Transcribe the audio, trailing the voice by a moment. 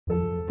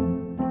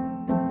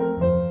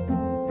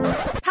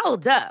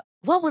Hold up.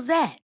 What was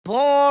that?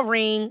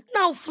 Boring.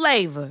 No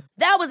flavor.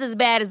 That was as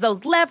bad as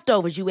those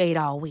leftovers you ate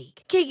all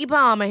week. Keke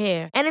Palmer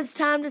here, and it's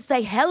time to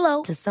say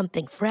hello to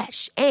something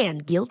fresh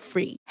and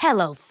guilt-free.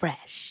 Hello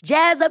Fresh.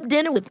 Jazz up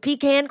dinner with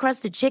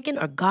pecan-crusted chicken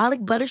or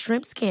garlic butter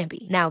shrimp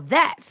scampi. Now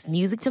that's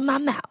music to my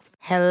mouth.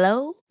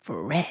 Hello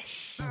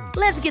Fresh.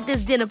 Let's get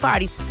this dinner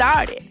party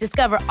started.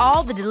 Discover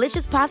all the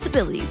delicious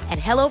possibilities at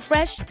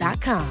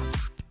hellofresh.com.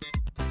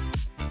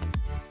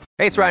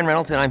 Hey, it's Ryan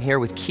Reynolds, and I'm here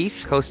with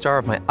Keith, co-star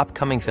of my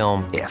upcoming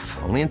film, If,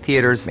 only in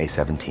theaters May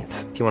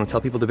 17th. Do you want to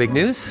tell people the big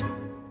news?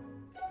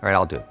 All right,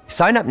 I'll do it.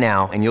 Sign up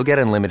now and you'll get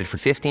unlimited for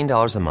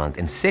 $15 a month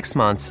and 6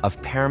 months of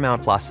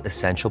Paramount Plus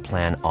Essential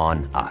Plan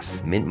on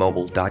us.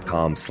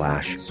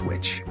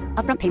 MintMobile.com/switch.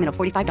 Upfront payment of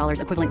 $45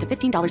 equivalent to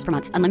 $15 per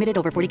month. Unlimited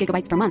over 40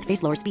 gigabytes per month.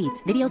 Face lower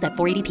speeds. Videos at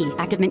 480p.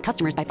 Active Mint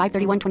customers by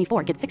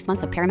 531.24 get 6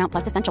 months of Paramount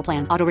Plus Essential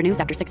Plan. Auto renews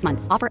after 6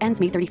 months. Offer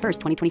ends May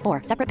 31st,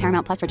 2024. Separate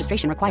Paramount Plus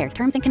registration required.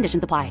 Terms and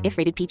conditions apply if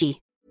rated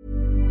PG.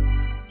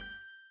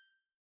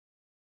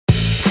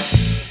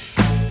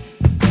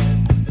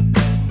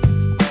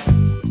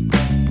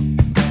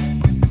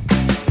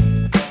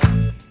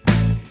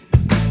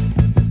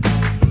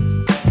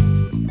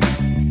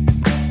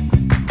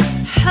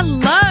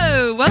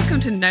 Hello, welcome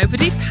to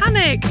Nobody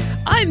Panic.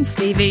 I'm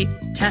Stevie.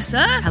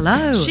 Tessa.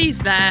 Hello. She's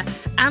there.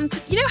 And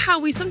you know how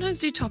we sometimes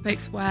do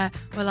topics where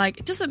we're like,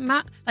 it doesn't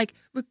matter, like,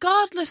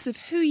 regardless of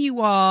who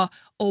you are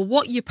or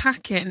what you're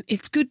packing,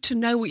 it's good to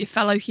know what your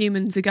fellow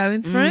humans are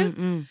going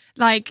through.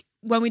 Like,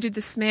 when we did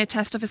the smear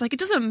test stuff, it's like, it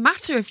doesn't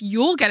matter if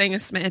you're getting a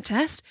smear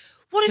test.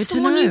 What if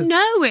someone you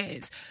know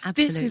is?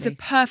 Absolutely. This is a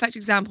perfect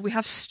example. We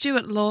have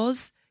Stuart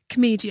Laws,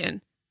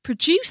 comedian.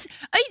 Producer?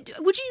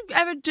 Would you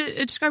ever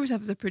describe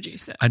yourself as a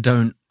producer? I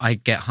don't. I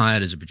get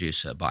hired as a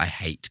producer, but I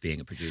hate being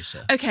a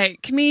producer. Okay,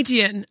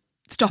 comedian,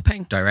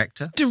 stopping.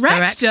 Director?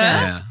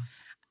 Yeah.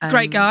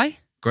 Great guy.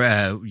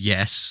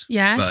 Yes.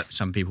 Yes. But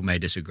some people may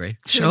disagree.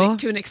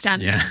 To an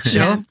extent. Yeah.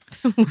 Sure.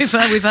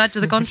 We've heard to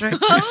the contrary.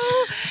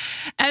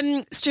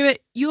 Stuart,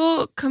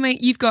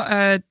 you've got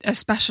a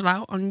special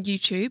out on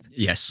YouTube.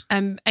 Yes.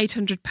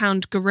 800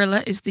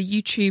 Gorilla is the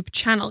YouTube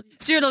channel.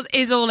 Stuart Laws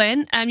is all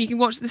in, and you can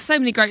watch, there's so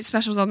many great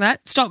specials on there.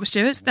 Start with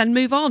Stuart's, then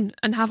move on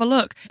and have a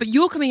look. But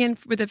you're coming in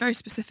with a very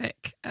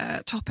specific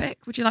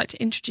topic. Would you like to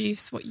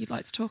introduce what you'd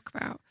like to talk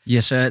about?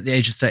 Yes, at the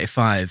age of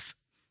 35,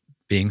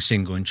 being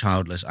single and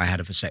childless, I had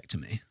a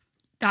vasectomy.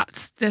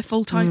 That's the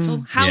full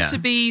title. How to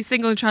be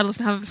single and childless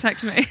and have a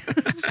vasectomy.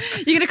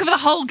 You're going to cover the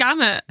whole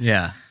gamut.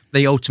 Yeah.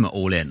 The ultimate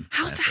all-in.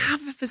 How to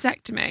have a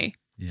vasectomy.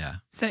 Yeah.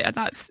 So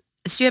that's...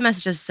 Stuart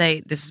messaged us to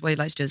say, this is what you'd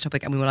like to do this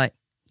topic. And we were like,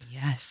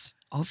 yes,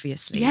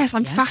 obviously. Yes,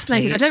 I'm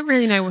fascinated. Please. I don't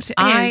really know what it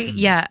is.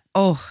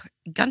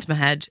 Gun to my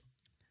head.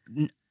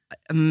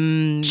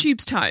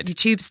 Tubes tied. The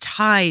tube's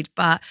tied,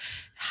 but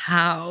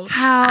how?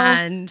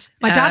 And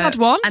my dad had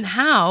one. And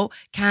how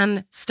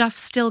can stuff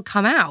still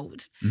come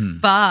out?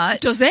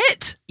 But does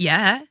it?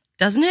 Yeah,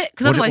 doesn't it?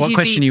 Because what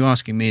question are you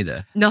asking me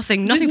there?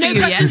 Nothing There's for no you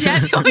questions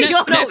yet. You're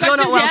not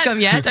welcome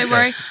yet. Don't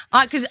worry.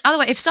 Because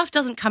otherwise, if stuff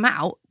doesn't come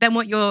out, then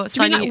what you're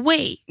signing? Do you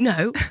mean like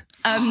No.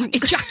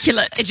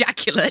 Ejaculate.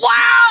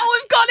 Wow,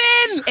 we've gone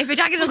in. If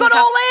ejaculate we've doesn't gone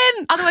come, all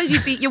in. Otherwise,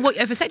 you'd be. What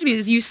a vasectomy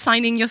is you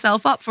signing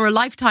yourself up for a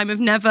lifetime of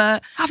never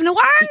having a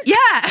wank.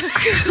 Yeah,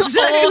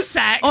 or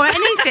sex or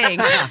anything.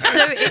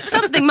 So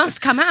something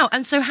must come out.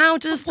 And so how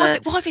does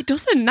what if it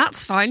doesn't?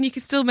 That's fine. You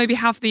could still maybe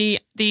have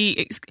the.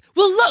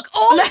 Well, look,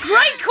 all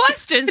great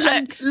questions.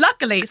 Look,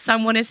 luckily,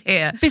 someone is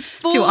here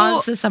to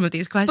answer some of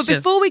these questions. But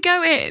before we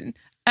go in.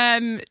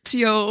 To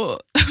your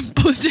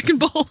dick and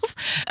balls,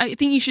 I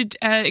think you should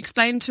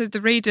explain to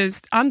the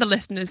readers and the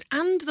listeners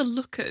and the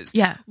lookers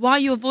why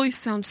your voice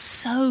sounds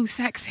so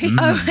sexy.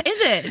 Oh,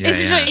 is it? Yeah,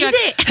 is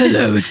it?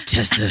 Hello, it's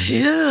Tessa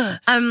here.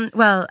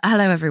 Well,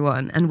 hello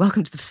everyone, and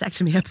welcome to the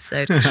vasectomy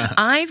episode.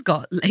 I've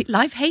got late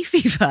life hay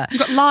fever.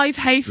 You've got live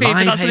hay fever.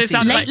 That's what it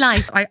sounds like. Late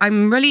life.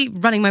 I'm really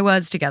running my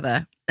words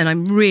together. And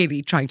I'm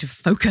really trying to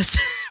focus.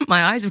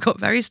 My eyes have got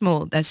very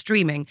small. They're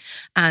streaming.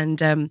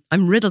 And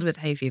I'm riddled with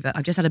hay fever.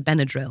 I've just had a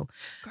Benadryl.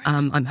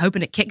 I'm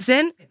hoping it kicks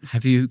in.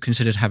 Have you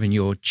considered having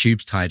your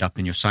tubes tied up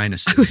in your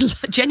sinuses?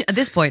 At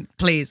this point,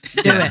 please,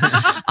 do it.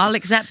 I'll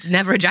accept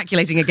never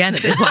ejaculating again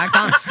at this point. I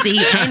can't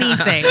see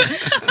anything.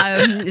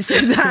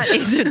 So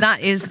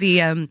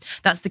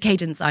that's the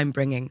cadence I'm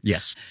bringing.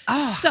 Yes.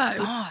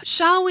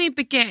 Shall we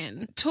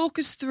begin? Talk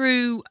us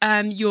through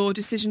your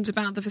decisions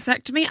about the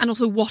vasectomy and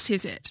also what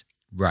is it?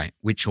 Right.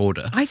 Which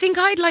order? I don't think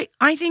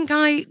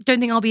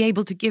I'll be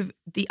able to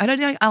I don't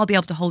think I'll be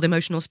able to hold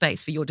emotional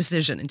space for your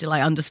decision until I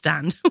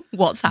understand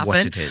what's happened.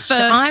 What it is. So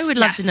I would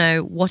love to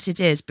know what it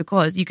is,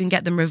 because you can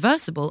get them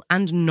reversible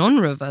and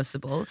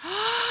non-reversible.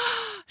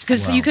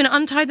 Because you can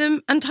untie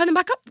them and tie them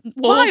back up.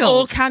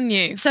 Or can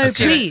you? So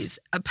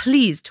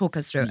please talk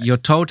us through it. You're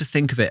told to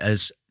think of it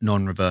as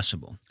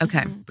non-reversible.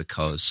 Okay.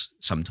 Because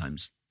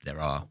sometimes there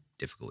are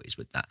difficulties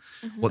with that.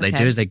 What they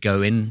do is they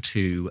go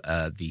into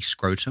the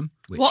scrotum.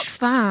 What's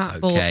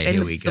that? Okay,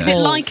 here we go. Is it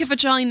like a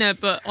vagina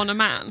but on a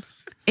man?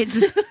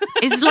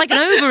 It's like an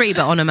ovary,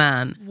 but on a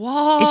man.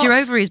 What? It's your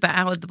ovaries, but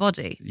out of the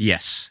body.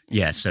 Yes.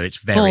 Yeah. So it's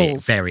very,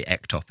 Balls. very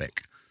ectopic.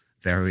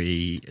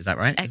 Is that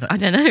right? I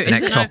don't know. An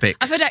Is it? ectopic.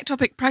 I've heard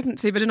ectopic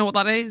pregnancy, but I don't know what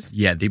that is.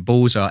 Yeah, the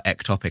balls are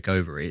ectopic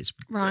ovaries.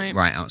 Right.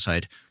 Right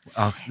outside.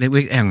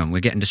 Hang on, we're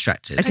getting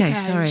distracted. Okay, Okay.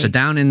 sorry. So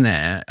down in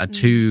there are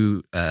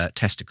two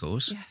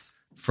testicles. Yes.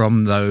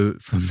 From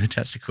the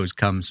testicles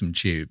come some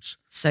tubes.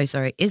 So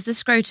sorry. Is the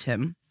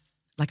scrotum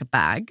like a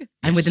bag,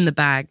 and Yes. within the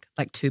bag,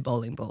 like 2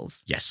 bowling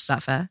balls? Yes. Is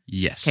that fair?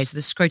 Yes. Okay, so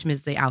the scrotum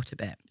is the outer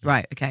bit.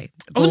 Right, okay.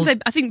 I wouldn't Balls- say.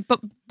 I think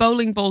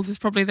bowling balls is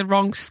probably the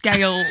wrong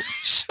scale.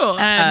 Sure.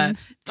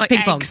 Like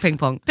ping pong, eggs. ping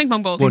pong. Ping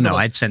pong balls. Well, no,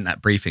 I'd sent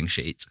that briefing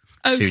sheet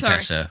Oh, to sorry.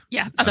 Tessa.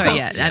 Yeah. of Sorry, course.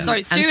 yeah, and- Sorry,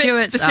 and Stuart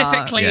Stuart's are-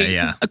 specifically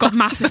Yeah. got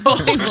massive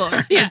balls.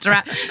 Yeah,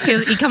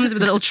 he comes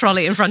with a little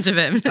trolley in front of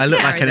him. I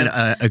look like Carry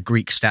them. a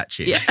Greek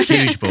statue. Yeah. Huge Or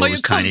you're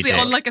balls, tiny constantly dick.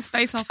 on like a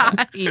space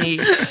opera. Tiny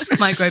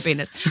micro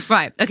penis.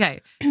 Right, okay.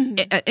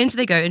 Into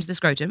they go, into the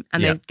scrotum,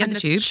 and Yeah. they get And the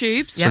tube.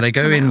 tubes. So they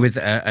go come in out. with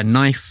a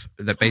knife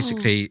that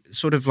basically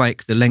sort of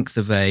like the length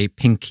of a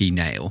pinky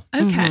nail,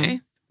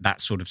 Okay.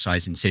 that sort of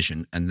size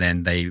incision, and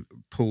then they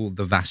pull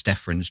the vas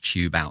deferens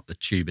tube out. The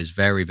tube is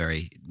very,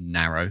 very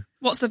narrow.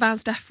 What's the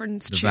vas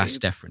deferens The tube? vas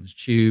deferens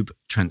tube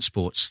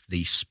transports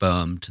the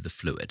sperm to the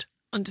fluid.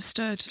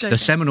 Understood. The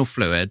seminal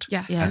fluid,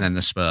 Yes. Yeah. and then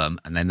the sperm,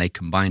 and then they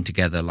combine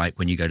together like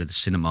when you go to the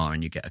cinema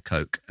and you get a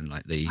Coke and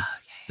like the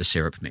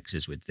syrup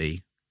mixes with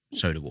the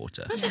soda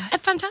water. That's a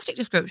fantastic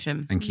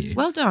description. Thank you.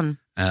 Well done.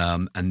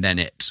 And then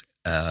it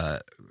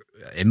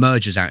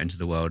emerges out into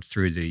the world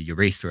through the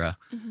urethra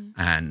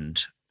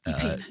and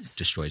penis.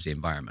 destroys the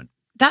environment.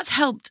 That's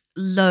helped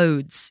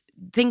loads.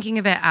 Thinking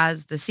of it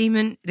as the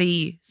semen,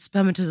 the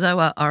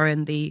spermatozoa are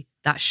in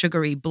that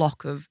sugary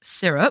block of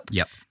syrup.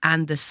 Yep.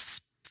 And the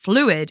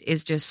fluid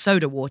is just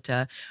soda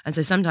water. And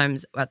so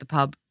sometimes at the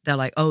pub, they're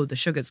like, oh, the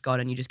sugar's gone,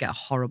 and you just get a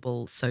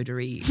horrible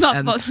sodary.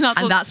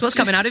 That's what's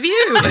coming out of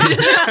you.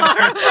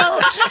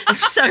 Horrible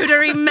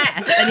sodary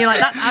mess. And you're like,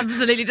 that's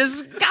absolutely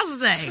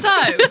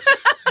disgusting.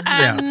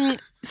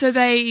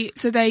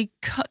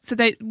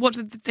 What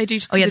did they do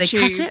to Oh, yeah, the they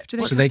tube? cut it?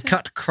 Do So they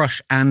cut,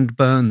 crush, and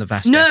burn the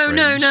vas No.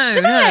 deferens.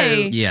 Do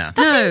they? Yeah.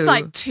 That No. seems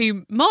like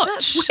too much.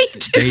 That's way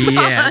too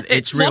Yeah, much.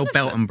 it's real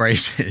belt and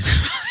braces.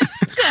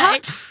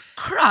 Cut,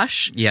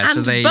 crush, Yeah,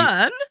 and so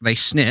burn. they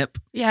snip,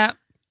 Yeah.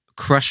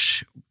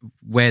 crush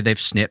where they've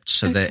snipped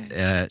so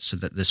that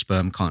the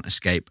sperm can't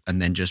escape,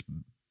 and then just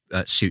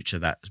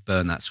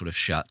burn that sort of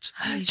shut,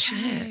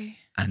 Okay.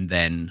 and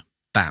then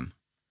bam,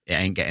 it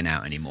ain't getting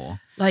out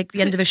anymore. Like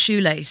the end of a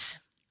shoelace.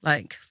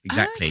 Like,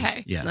 Exactly.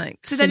 Okay. Yeah. like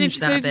So then, singe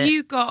that a if bit.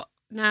 you got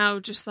now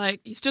just like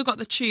you still got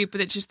the tube,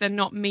 but it's just they're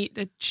not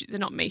meeting.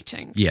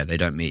 Yeah, they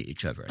don't meet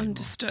each other anymore.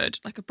 Understood.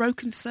 Like a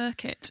broken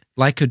circuit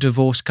Like a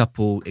divorced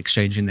couple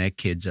exchanging their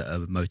kids at a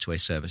motorway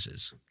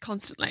services.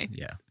 constantly.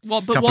 Yeah.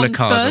 What? But Couple of one's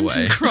cars burnt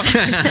away. and crushed,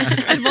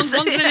 and one's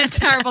been in a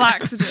terrible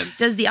accident.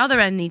 Does the other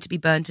end need to be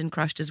burnt and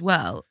crushed as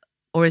well?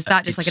 Or is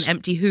that just like an It's-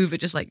 empty hoover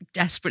just like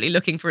desperately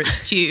looking for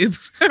its tube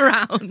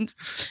around?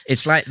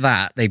 It's like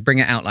that. They bring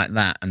it out like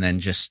that and then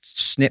just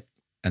snip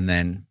and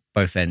then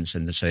both ends.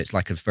 And so it's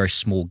like a very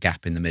small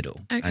gap in the middle.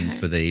 Okay. And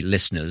for the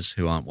listeners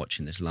who aren't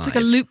watching this live. It's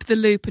like a loop the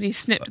loop, and he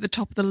snipped at the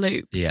top of the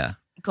loop. Yeah.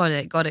 Got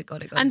it.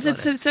 And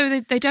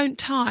so they don't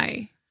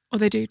tie, or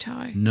they do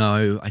tie.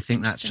 No, I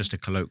think that's just a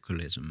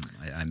colloquialism,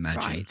 I imagine.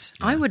 Right.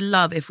 Yeah. I would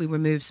love if we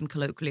remove some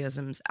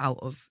colloquialisms out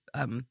of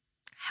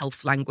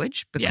health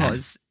language,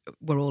 because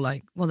we're all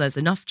like, well, there's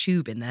enough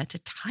tube in there to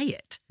tie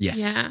it. Yes.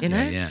 Yeah. You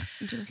know? Yeah.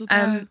 And do a little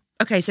bow.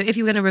 Okay, so if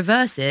you were going to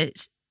reverse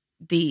it,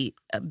 the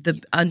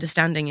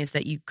understanding is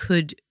that you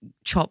could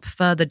chop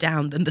further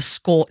down than the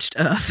scorched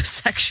earth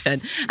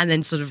section and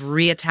then sort of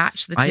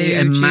reattach the two I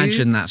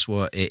imagine tubes. that's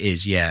what it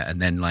is, yeah.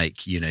 And then,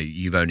 like, you know,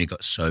 you've only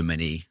got so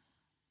many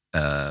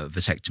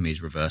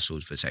vasectomy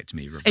reversals.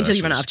 Until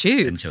you run out of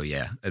tube. Until,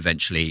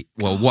 eventually.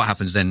 Well, what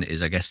happens then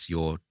is, I guess,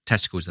 your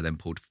testicles are then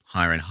pulled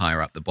higher and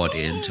higher up the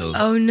body until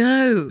Oh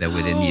no. they're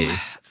within you.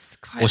 It's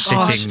quite Or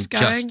harsh sitting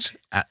going. just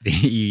at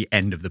the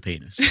end of the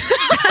penis.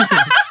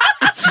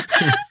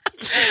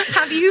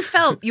 Have you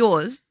felt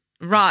yours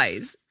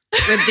rise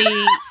with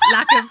the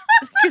lack of?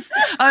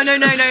 Oh no!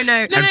 No,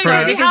 Because you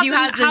having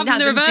hasn't had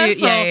the them do.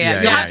 reversal.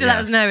 Yeah, You'll have to yeah.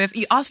 let us know if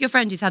you ask your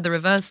friend who's had the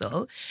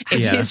reversal. If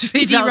Yeah.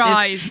 Did he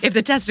rise? If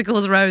the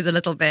testicles rose a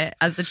little bit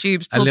as the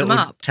tubes A pulled them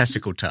little up.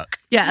 testicle tuck.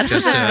 Yeah,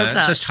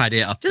 Just tidy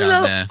it up Just a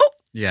down little- there. oh,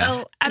 Yeah.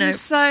 oh, And no.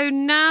 so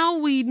now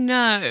we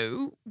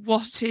know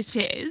what it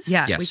is.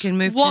 Yeah, Yes. we can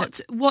move What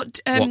to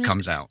What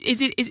comes out?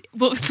 is it?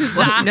 What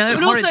that? No,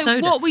 but horrid also,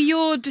 soda. what were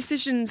your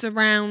decisions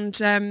around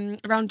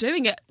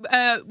doing it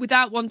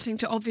without wanting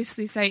to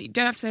obviously say? You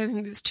don't have to say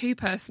anything that's too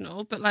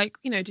personal, but like,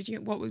 you know,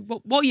 what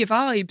were your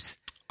vibes?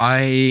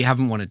 I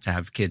haven't wanted to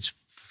have kids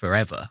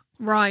forever.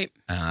 Right.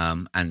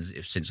 And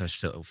since I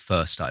sort of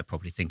first started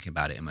probably thinking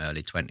about it in my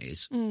early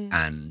 20s,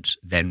 and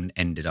then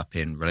ended up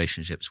in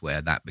relationships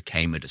where that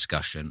became a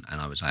discussion, and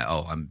I was like,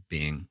 oh, I'm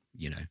being,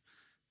 you know,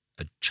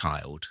 a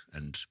child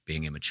and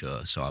being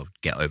immature, so I'll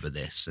get over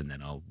this, and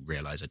then I'll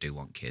realise I do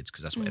want kids,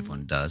 because that's what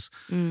everyone does.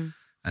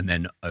 And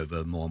then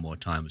over more and more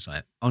time was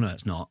like, oh no,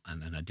 it's not.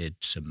 And then I did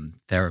some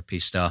therapy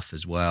stuff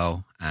as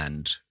well.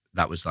 And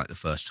that was like the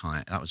first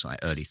time, that was like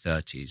early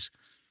 30s.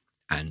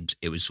 And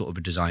it was sort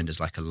of designed as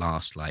like a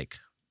last, like,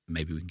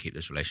 maybe we can keep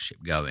this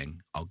relationship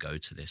going. I'll go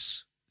to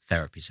this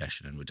therapy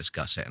session and we'll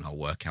discuss it and I'll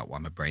work out why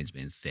my brain's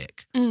being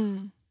thick.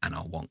 And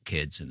I'll want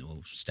kids and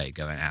we'll stay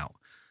going out.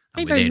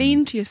 You're very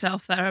mean to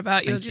yourself there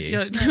about your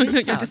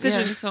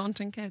decisions for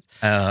wanting kids.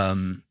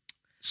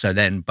 So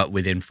then, but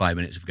within 5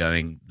 minutes of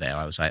going there,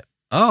 I was like,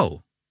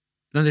 oh,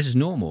 no, this is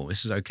normal.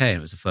 This is okay. And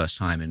it was the first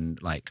time in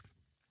like,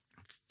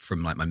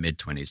 from like my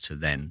mid-20s to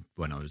then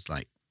when I was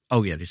like,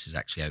 oh yeah, this is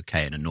actually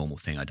okay and a normal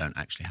thing. I don't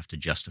actually have to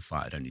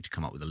justify it. I don't need to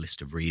come up with a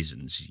list of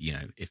reasons. You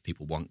know, if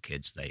people want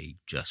kids, they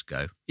just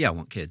go, yeah, I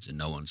want kids. And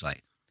no one's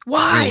like,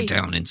 why? Real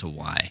down into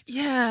why.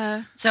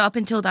 Yeah. So up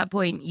until that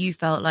point, you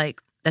felt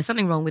like there's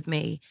something wrong with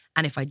me.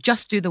 And if I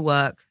just do the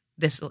work,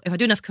 if I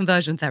do enough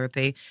conversion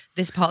therapy,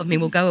 this part of me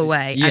will go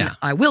away. Yeah. And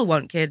I will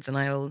want kids and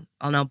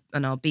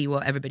I'll be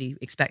what everybody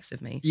expects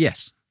of me.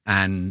 Yes.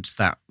 And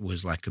that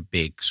was like a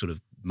big sort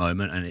of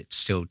moment. And it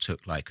still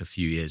took like a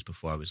few years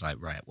before I was like,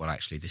 right, well,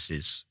 actually,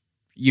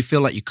 you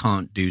feel like you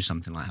can't do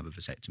something like have a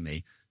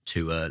vasectomy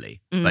too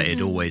early. But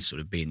it'd always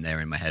sort of been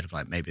there in my head of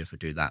like, maybe if I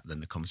do that, then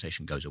the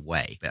conversation goes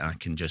away. But I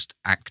can just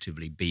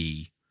actively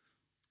be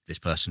this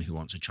person who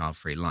wants a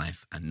child-free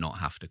life and not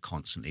have to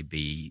constantly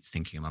be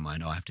thinking in my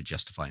mind, oh, I have to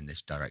justify in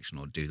this direction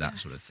or do that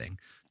sort of thing.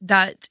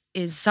 That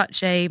is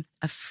such a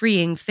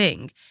freeing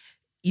thing.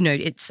 You know,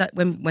 it's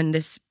when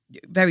this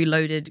very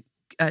loaded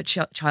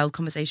child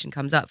conversation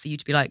comes up for you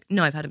to be like,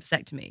 no, I've had a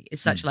vasectomy.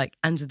 It's such like,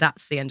 and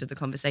that's the end of the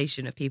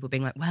conversation of people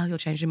being like, well, you'll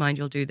change your mind,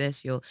 you'll do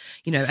this, you'll,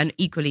 you know, and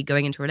equally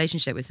going into a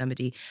relationship with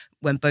somebody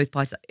when both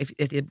parties,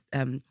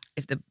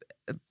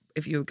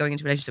 if you're going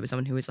into a relationship with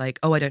someone who is like,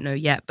 oh, I don't know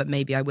yet, but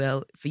maybe I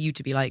will, for you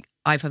to be like,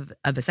 I've had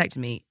a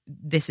vasectomy,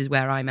 this is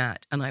where I'm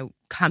at and I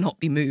cannot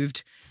be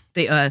moved.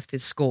 The earth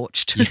is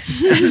scorched.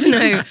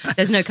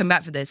 There's no come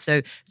back for this.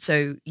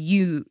 So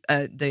you,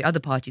 the other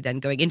party then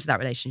going into that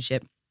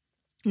relationship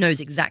knows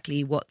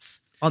exactly what's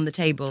on the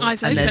table.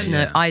 Eyes and open. There's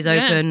no eyes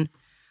open,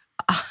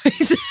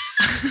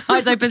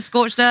 eyes open,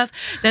 scorched earth.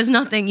 There's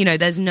nothing, you know,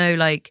 there's no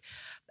like,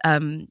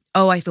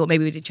 oh, I thought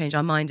maybe we did change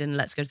our mind and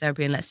let's go to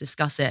therapy and let's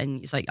discuss it.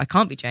 And it's like, I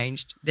can't be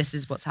changed. This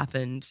is what's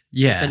happened.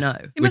 Yeah. It's a no.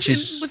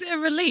 Was it a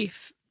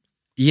relief?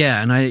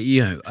 Yeah. And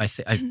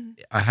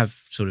I have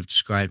sort of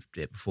described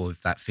it before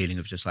with that feeling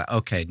of just like,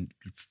 okay,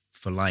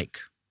 for like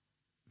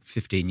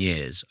 15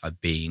 years, I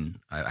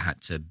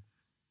had to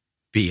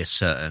be a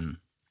certain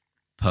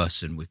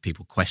person with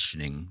people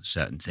questioning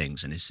certain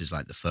things. And this is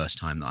like the first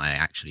time that I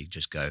actually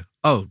just go,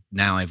 oh,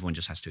 now everyone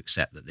just has to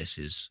accept that this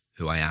is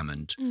who I am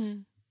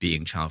and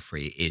being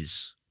child-free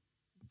is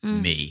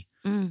me.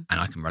 And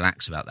I can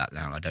relax about that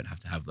now. I don't have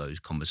to have those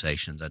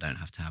conversations. I don't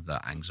have to have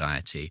that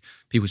anxiety.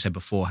 People said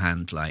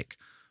beforehand, like,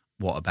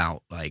 what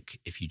about like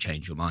if you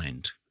change your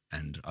mind?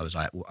 And I was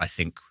like, well, I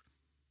think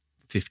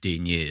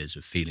 15 years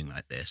of feeling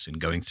like this and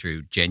going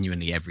through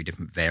genuinely every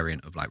different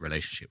variant of like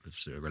relationship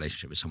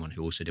with someone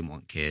who also didn't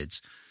want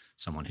kids,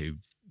 someone who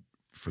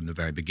from the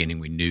very beginning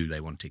we knew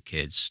they wanted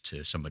kids,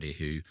 to somebody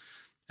who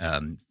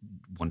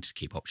wanted to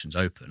keep options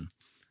open.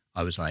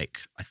 I was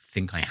like, I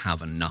think I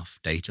have enough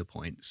data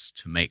points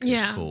to make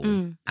this call.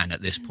 And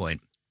at this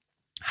point,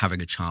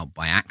 having a child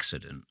by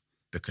accident,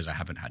 because I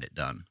haven't had it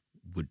done,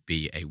 would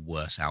be a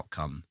worse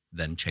outcome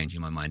than changing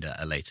my mind at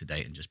a later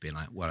date and just being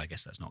like, well, I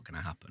guess that's not going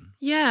to happen.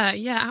 Yeah,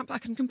 I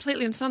can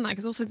completely understand that,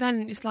 because also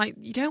then it's like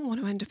you don't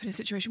want to end up in a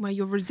situation where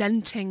you're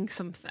resenting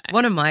something.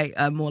 One of my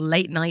more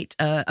late night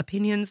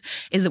opinions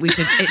is that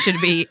it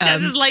should be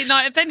Jess's late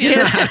night opinion.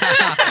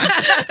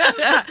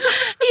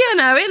 You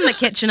know, in the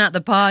kitchen at the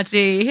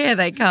party, here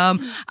they come.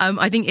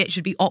 I think it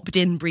should be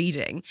opt-in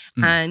breeding,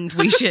 and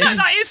we should.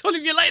 That is one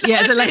of your late night. Yeah,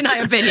 it's a late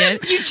night opinion.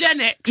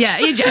 Eugenics. Yeah,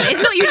 eugenics.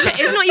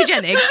 It's not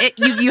eugenics.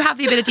 You have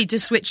the ability to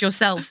switch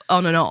yourself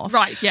on and off.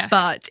 Right, yes.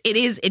 But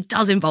it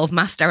does involve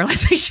mass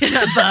sterilisation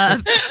at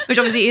birth, which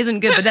obviously isn't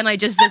good. But then I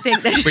just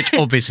think that... Which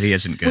obviously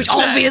isn't good. Which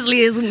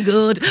obviously isn't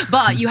good.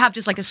 But you have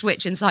just like a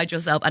switch inside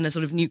yourself and a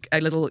sort of a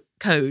little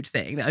code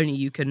thing that only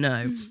you can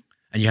know.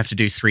 And you have to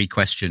do 3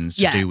 questions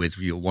to do with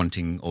your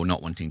wanting or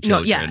not wanting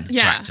children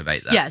to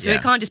activate that. Yeah, so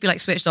it can't just be like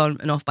switched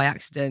on and off by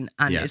accident,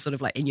 and it's sort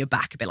of like in your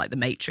back a bit like the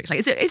Matrix. Like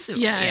it's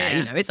you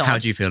know, it's How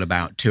odd. do you feel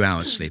about 2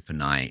 hours sleep a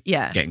night,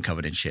 Yeah. getting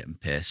covered in shit and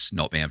piss,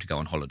 not being able to go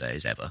on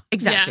holidays ever?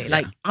 Exactly. Yeah.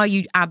 Like, are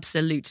you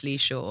absolutely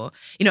sure?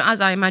 You know,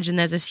 as I imagine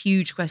there's this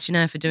huge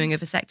questionnaire for doing a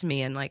vasectomy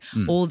and like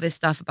all this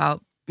stuff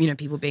about, you know,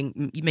 people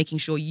making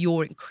sure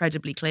you're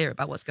incredibly clear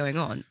about what's going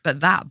on. But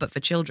for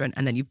children,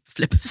 and then you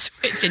flip a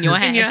switch in your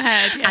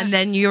head. And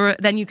then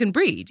you can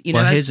breed. You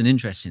know, here's an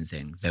interesting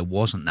thing. There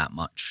wasn't that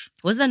much.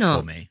 Was there not?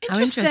 For me. How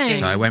Interesting.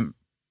 So I went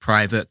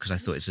private because I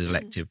thought it's an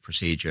elective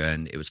procedure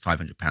and it was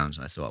 £500,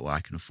 and I thought, well,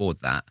 I can afford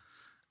that.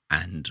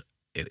 And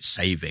it was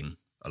saving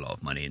a lot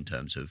of money in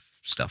terms of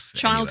stuff.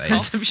 Child anyway.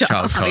 costs.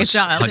 Child costs,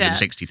 Child, yeah.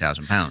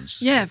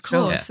 £160,000. Yeah, of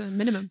course, a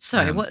minimum.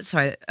 Sorry,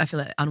 sorry, I feel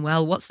like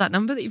unwell. What's that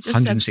number that you've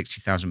just said?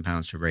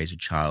 £160,000 to raise a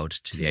child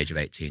to the age of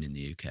 18 in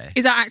the UK.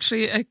 Is that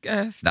actually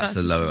That's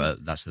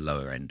the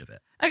lower end of it.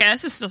 Okay,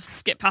 let's just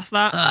skip past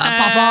that.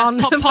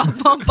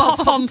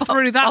 Pop on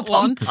through that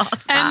one.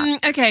 Past that.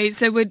 Okay,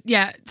 so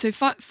so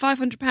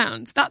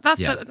 £500.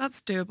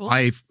 That's doable.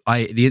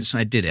 The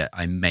instant I did it,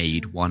 I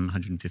made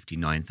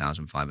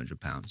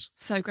 £159,500.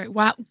 So great!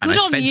 Wow, And good I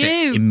on spent you.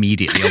 it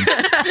immediately on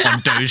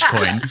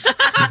Dogecoin.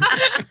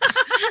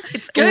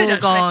 It's good. All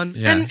gone.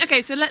 Yeah.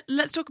 Okay, so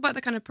let's talk about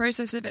the kind of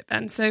process of it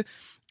then. So,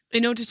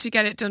 in order to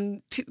get it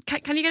done,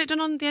 can you get it done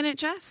on the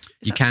NHS?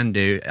 You can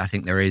do. I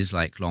think there is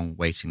like long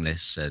waiting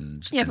lists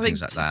and things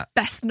like that.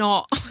 Best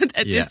not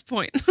at this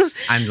point.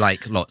 And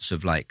like lots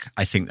of I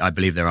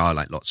believe there are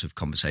like lots of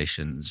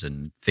conversations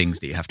and things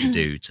that you have to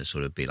do to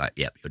sort of be like,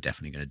 yep, you're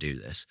definitely going to do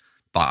this.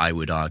 But I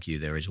would argue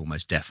there is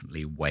almost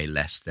definitely way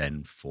less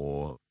than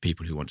for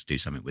people who want to do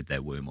something with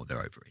their womb or their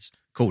ovaries.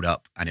 Called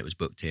up and it was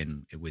booked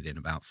in within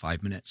about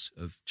 5 minutes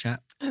of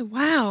chat. Oh,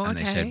 wow. And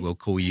they said, we'll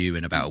call you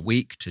in about a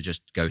week to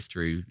just go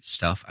through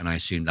stuff. And I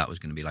assumed that was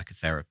going to be like a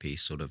therapy,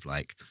 sort of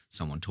like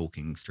someone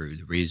talking through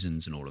the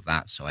reasons and all of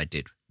that. So I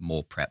did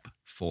more prep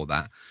for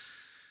that.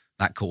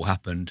 That call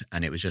happened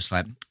and it was just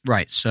like,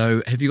 right,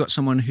 so have you got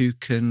someone who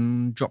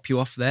can drop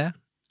you off there?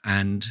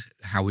 And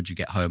how would you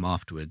get home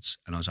afterwards?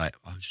 And I was like,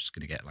 I was just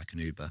going to get like an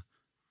Uber.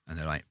 And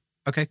they're like,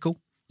 okay, cool.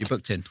 You're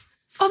booked in.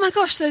 Oh my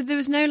gosh. So there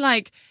was no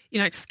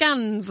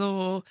scans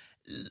or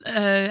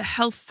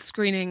health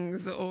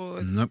screenings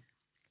or... Nope.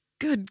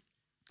 Good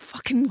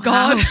fucking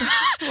God.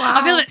 Wow.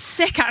 I feel like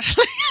sick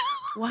actually.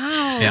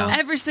 Wow. Yeah.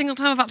 Every single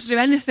time I've had to do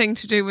anything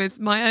to do with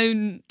my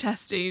own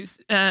testes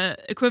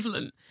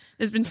equivalent,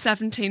 there's been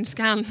 17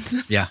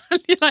 scans. Yeah.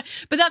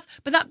 but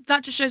that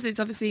just shows that it's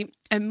obviously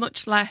a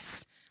much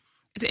less...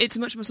 It's a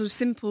much more sort of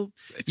simple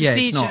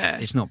procedure. Yeah,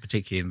 it's not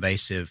particularly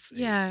invasive.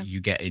 Yeah.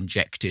 You get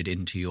injected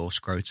into your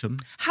scrotum.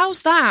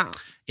 How's that?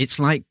 It's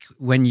like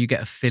when you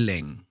get a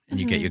filling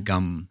and you get your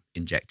gum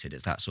injected.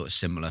 It's that sort of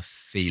similar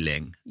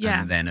feeling.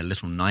 Yeah. And then a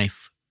little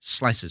knife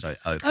slices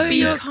open. Oh, it.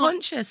 you're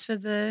conscious for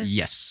the...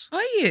 Yes.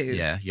 Are you?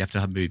 Yeah, you have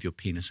to move your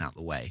penis out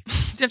the way. Do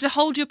you have to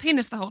hold your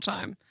penis the whole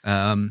time?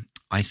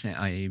 I think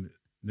I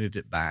moved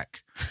it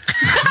back.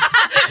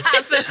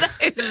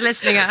 Who's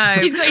listening at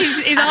home? He's got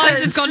his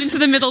eyes have gone into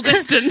the middle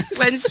distance.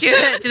 When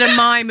Stuart did a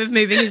mime of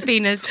moving his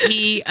penis,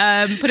 he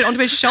put it onto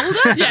his shoulder.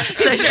 Yeah,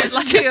 So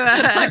just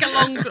like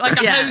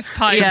a hose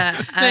pipe. Yeah.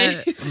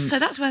 So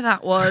that's where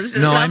that was.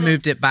 No, I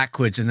moved it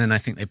backwards and then I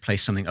think they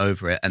placed something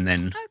over it. And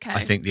then Okay.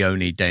 I think the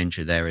only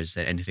danger there is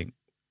that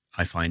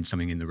I find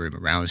something in the room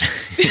arousing.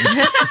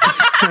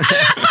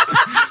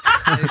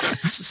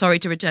 Sorry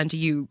to return to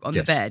you on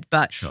the bed,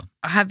 but Sure.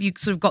 have you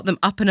sort of got them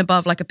up and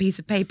above like a piece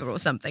of paper or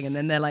something and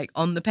then they're like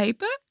on the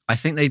paper? I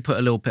think they put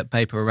a little bit of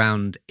paper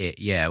around it,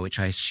 yeah, which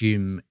I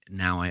assume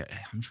now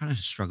I'm trying to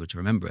struggle to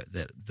remember it,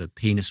 that the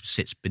penis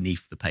sits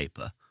beneath the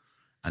paper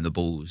and the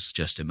balls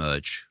just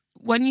emerge.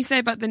 When you say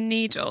about the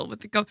needle with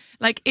the gum,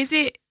 like, is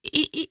it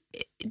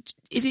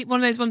one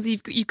of those ones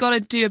you've got to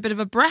do a bit of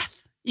a breath?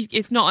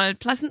 It's not a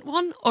pleasant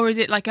one, or is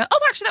it like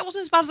actually that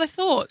wasn't as bad as I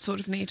thought sort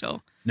of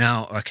needle?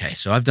 Now, okay,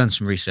 so I've done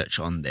some research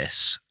on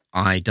this.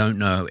 I don't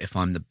know if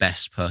I'm the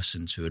best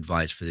person to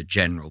advise for the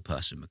general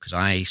person because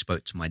I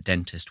spoke to my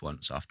dentist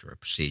once after a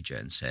procedure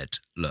and said,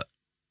 look,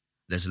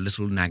 there's a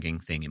little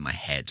nagging thing in my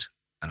head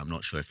and I'm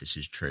not sure if this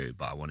is true,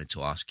 but I wanted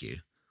to ask you,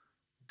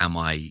 am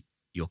I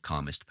your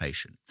calmest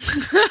patient?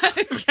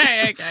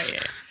 Okay,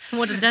 yeah.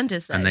 What did the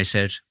dentist say? And they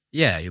said,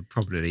 yeah, you're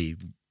probably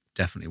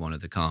definitely one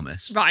of the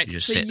calmest. Right, You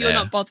just so sit you're there.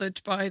 not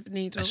bothered by the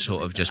needle. I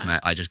sort of just,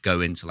 I just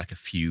go into like a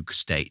fugue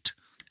state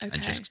and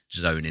just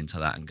zone into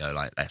that and go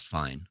like, that's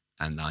fine.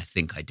 And I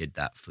think I did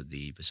that for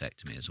the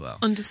vasectomy as well.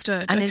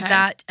 Understood. And okay. is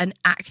that an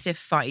active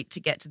fight to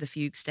get to the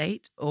fugue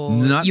state? Or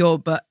No.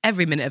 but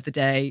every minute of the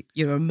day,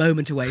 you're a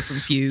moment away from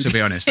fugue? To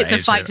be honest, it's that a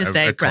is fight to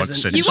stay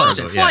present. constant You are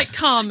struggle, quite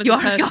calm as You a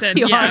are, person.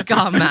 you yeah. are a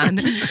calm man.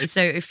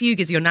 So a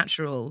fugue is your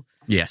natural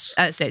Yes.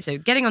 state. So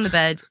getting on the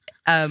bed,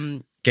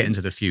 Get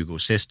into the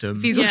fugal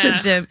system. fugal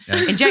system,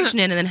 injection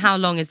in, and then how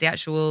long is the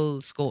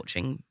actual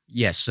scorching?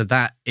 Yes, so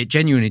that it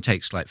genuinely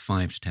takes like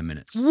 5 to 10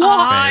 minutes. What?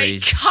 I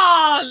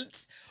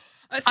can't.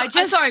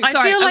 Sorry. I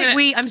feel like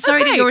I'm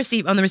sorry that Okay.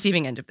 you're on the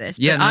receiving end of this.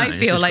 But Yeah, no, I this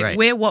feel is like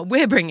great. what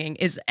we're bringing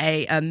is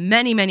a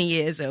many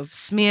years of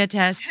smear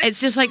tests.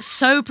 It's just like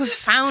so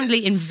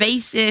profoundly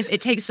invasive. It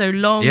takes so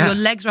long. Yeah. Your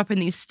legs are up in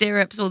these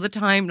stirrups all the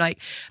time. Like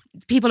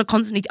people are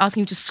constantly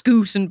asking you to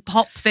scoot and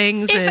pop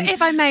things. If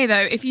I may, though,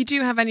 if you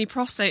do have any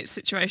prostate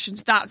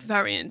situations, that's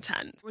very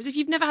intense. Whereas if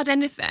you've never had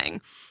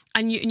anything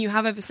and you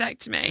have a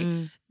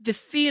vasectomy, the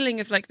feeling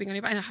of like being on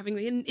your back and having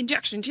the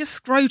injection into your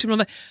scrotum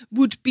and all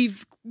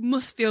that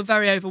must feel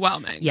very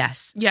overwhelming.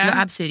 Yes, Yeah. you're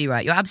absolutely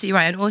right. You're absolutely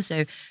right. And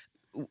also,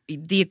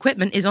 the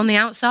equipment is on the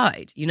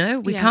outside. You know,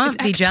 we Yeah, can't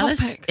it's be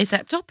jealous. ectopic. It's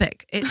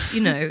ectopic. It's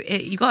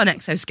you got an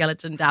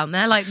exoskeleton down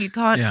there. Like we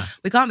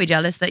can't be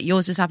jealous that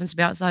yours just happens to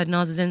be outside and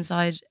ours is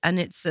inside, and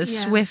it's a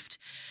swift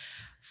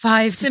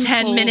 5 to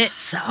 10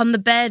 minutes on the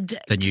bed.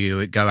 Then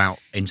you go out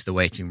into the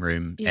waiting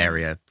room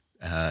area.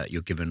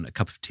 You're given a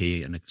cup of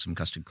tea and some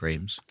custard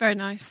creams. Very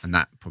nice. And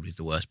that probably is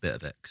the worst bit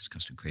of it, because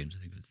custard creams,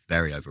 I think, are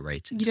very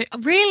overrated. You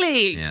don't,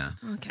 really? Yeah.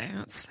 Okay,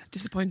 that's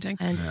disappointing.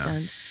 I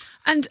understand. Yeah.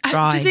 And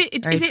Dry, is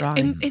dry.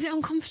 it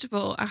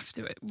uncomfortable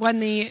after it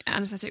when the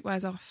anaesthetic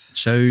wears off?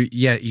 So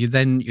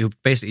you're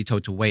basically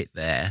told to wait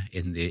there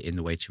in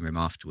the waiting room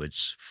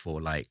afterwards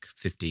for like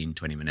 15,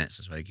 20 minutes.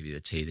 That's why they give you the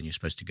tea. Then you're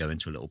supposed to go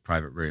into a little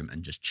private room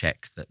and just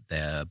check that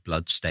their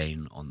blood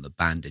stain on the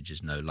bandage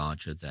is no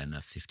larger than a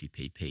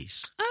 50p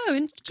piece.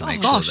 Oh, to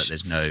make sure that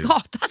there's no.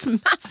 God, that's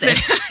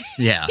massive.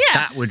 Yeah,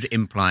 that would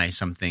imply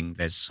something.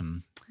 There's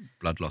some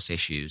blood loss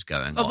issues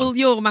going on. Well,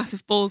 your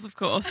massive balls, of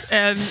course.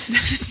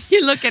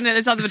 You're looking at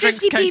the size of a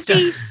drinks 50 coaster.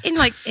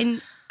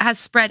 pp's has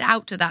spread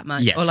out to that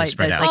much? Yes, or like it's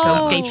spread there's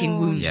out. like a gaping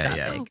wound that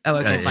big? Oh,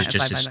 okay, It's fine,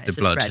 just fine. the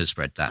blood has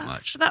spread that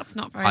much. That's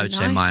not very I would nice.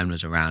 say mine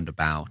was around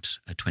about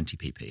a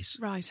 20p piece.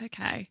 Right,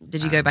 okay.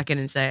 Did you go back in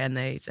and say, and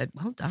they said,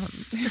 well done.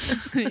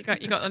 you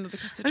got another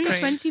custard Only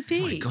cream.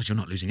 20p. Oh my God, you're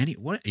not losing any.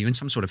 What, are you in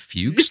some sort of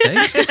fugue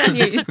state? And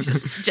you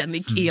just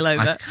gently keel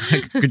over. I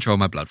control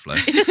my blood flow.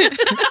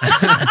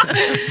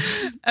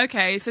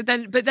 Okay, so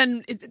then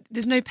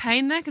there's no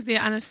pain there because the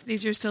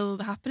anaesthesia is still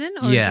happening?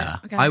 Or Yeah, is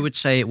it? Okay. I would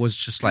say it was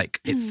just like,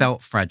 it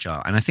felt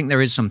fragile. And I think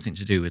there is something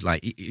to do with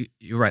like,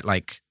 you're right,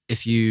 like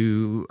if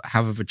you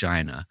have a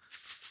vagina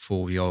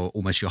for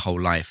almost your whole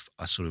life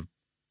are sort of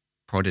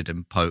prodded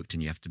and poked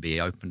and you have to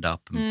be opened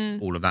up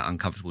and all of that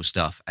uncomfortable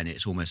stuff. And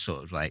it's almost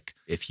sort of like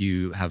if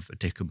you have a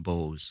dick and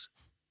balls,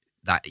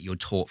 that you're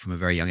taught from a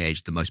very young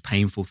age, the most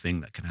painful thing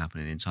that can happen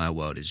in the entire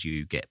world is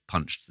you get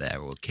punched there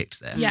or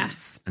kicked there.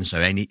 Yes. And so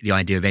the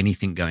idea of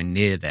anything going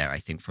near there, I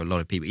think for a lot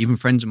of people, even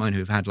friends of mine who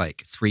have had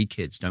like 3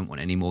 kids, don't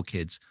want any more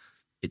kids,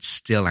 it's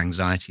still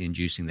anxiety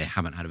inducing. They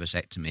haven't had a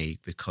vasectomy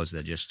because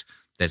there's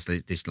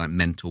this like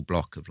mental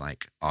block of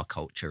like our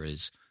culture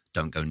is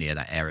don't go near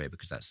that area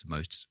because that's the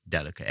most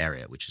delicate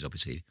area, which is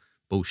obviously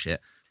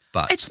bullshit.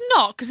 But it's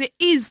not, because it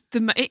is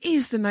the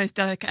most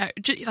delicate.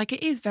 Like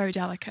it is very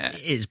delicate.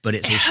 It is, but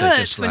it's it also hurts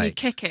just when like you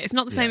kick it. It's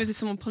not the same as if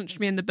someone punched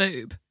me in the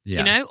boob, Yeah.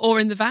 you know,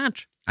 or in the vag.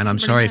 And I'm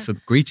sorry for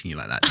greeting you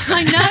like that.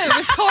 I know, it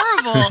was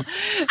horrible.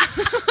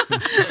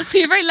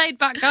 You're a very laid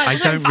back guy. I You're a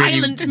very don't really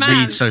violent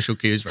man. read social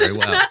cues very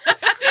well.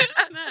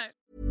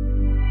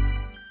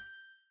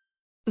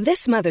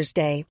 This Mother's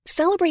Day,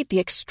 celebrate the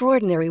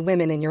extraordinary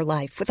women in your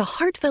life with a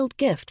heartfelt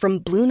gift from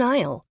Blue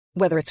Nile.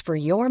 Whether it's for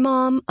your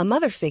mom, a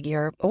mother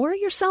figure, or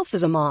yourself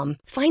as a mom,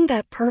 find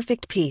that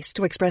perfect piece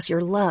to express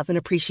your love and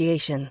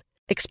appreciation.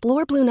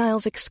 Explore Blue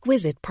Nile's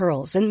exquisite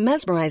pearls and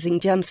mesmerizing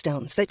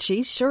gemstones that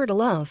she's sure to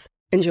love.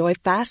 Enjoy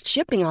fast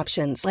shipping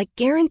options like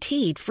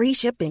guaranteed free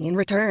shipping and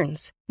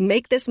returns.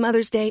 Make this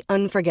Mother's Day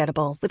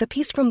unforgettable with a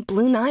piece from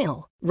Blue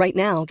Nile. Right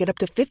now, get up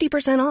to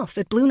 50% off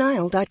at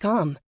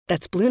BlueNile.com.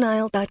 That's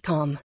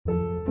BlueNile.com.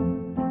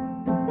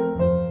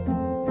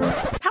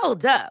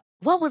 Hold up.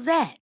 What was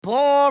that?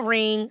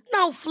 Boring.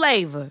 No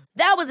flavor.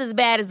 That was as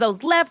bad as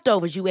those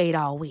leftovers you ate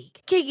all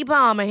week. Keke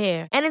Palmer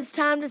here, and it's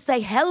time to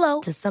say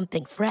hello to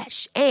something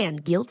fresh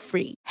and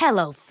guilt-free.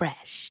 Hello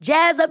Fresh.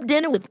 Jazz up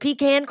dinner with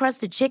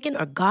pecan-crusted chicken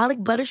or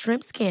garlic butter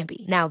shrimp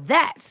scampi. Now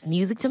that's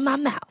music to my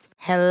mouth.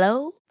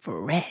 Hello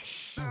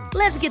Fresh.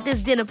 Let's get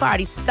this dinner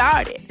party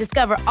started.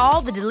 Discover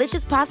all the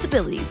delicious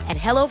possibilities at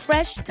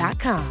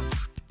hellofresh.com.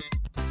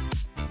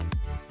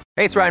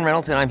 Hey, it's Ryan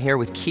Reynolds, and I'm here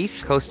with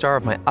Keith, co-star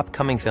of my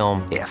upcoming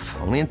film, If,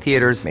 only in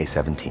theaters May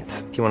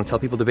 17th. Do you want to tell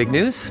people the big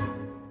news?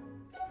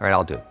 All right,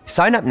 I'll do it.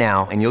 Sign up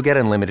now and you'll get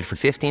unlimited for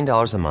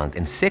 $15 a month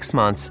and 6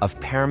 months of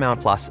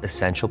Paramount Plus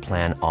Essential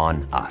Plan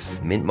on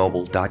us.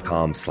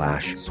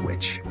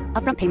 MintMobile.com/switch.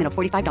 Upfront payment of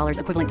 $45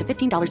 equivalent to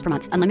 $15 per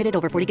month. Unlimited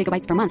over 40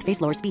 gigabytes per month.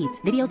 Face lower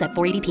speeds. Videos at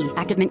 480p.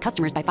 Active Mint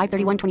customers by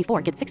 531.24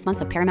 get 6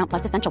 months of Paramount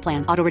Plus Essential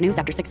Plan. Auto renews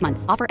after 6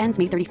 months. Offer ends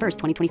May 31st,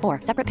 2024.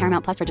 Separate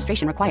Paramount Plus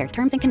registration required.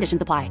 Terms and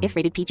conditions apply if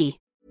rated PG.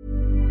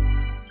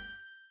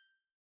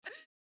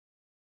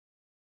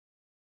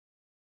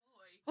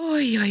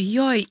 Oy, oy,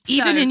 oy.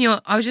 Even in your,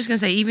 I was just going to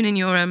say, even in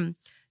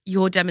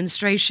your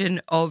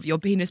demonstration of your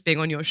penis being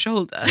on your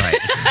shoulder, Right.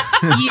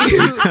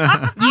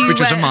 you Which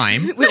was a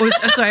mime. It was,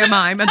 sorry, a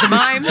mime. And the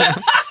mime,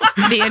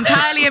 the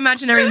entirely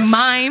imaginary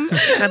mime,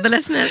 the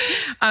listeners,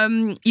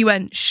 you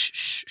went, shh,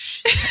 shh,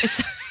 shh.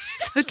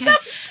 It's okay.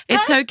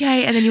 It's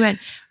okay. And then you went,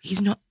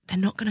 they're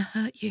not going to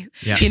hurt you,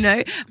 Yeah. you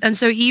know? And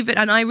so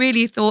and I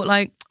really thought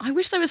like, I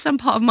wish there was some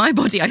part of my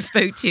body I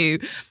spoke to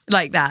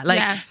like that. Like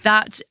Yes.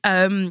 that's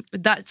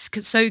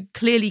so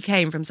clearly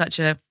came from such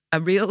a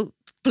real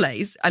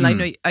place. And I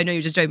know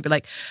you just don't, but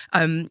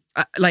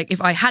like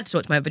if I had to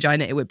talk to my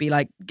vagina, it would be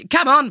like,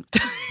 come on.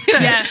 You know,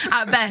 Yes.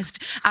 At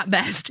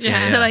best.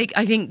 Yeah. So like,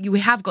 I think we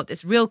have got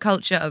this real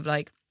culture of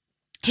like,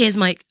 here's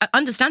my,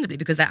 understandably,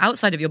 because they're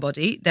outside of your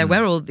body, they're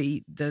where all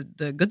the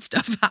good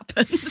stuff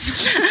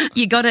happens.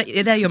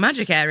 They're your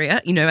magic area,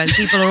 you know, and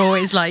people are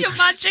always like, Your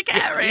magic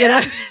area. you know,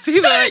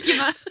 people are like,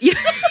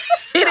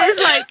 it is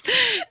like,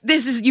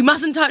 you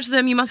mustn't touch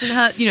them, you mustn't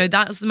hurt, you know,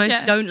 that's the most,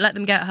 Yes. don't let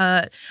them get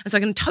hurt. And so I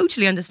can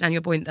totally understand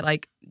your point that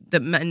like,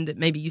 that men that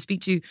maybe you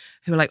speak to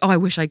who are like, oh, I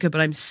wish I could,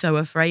 but I'm so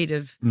afraid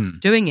of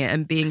doing it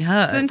and being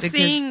hurt. So then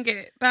seeing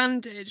it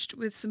bandaged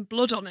with some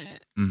blood on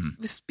it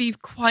must be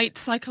quite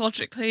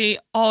psychologically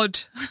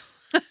odd.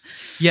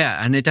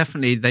 Yeah, and it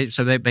definitely,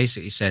 they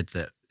basically said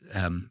that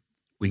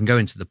we can go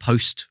into the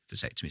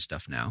post-vasectomy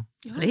stuff now.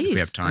 Please, if we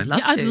have time.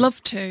 I'd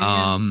love to.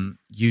 Yeah.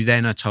 You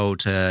then are told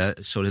to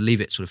sort of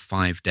leave it sort of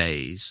 5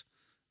 days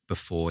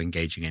before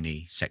engaging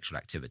any sexual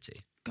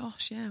activity.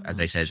 Gosh, yeah. And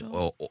they said,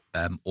 sure.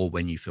 or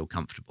when you feel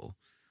comfortable.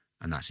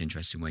 And that's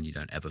interesting when you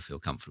don't ever feel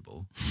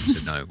comfortable.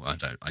 So no, I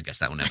don't. I guess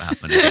that will never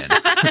happen again.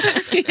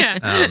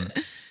 Yeah.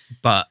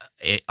 But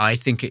I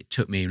think it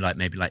took me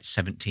maybe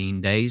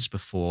 17 days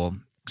before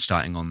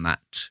starting on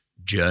that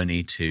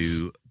journey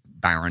to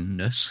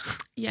barrenness.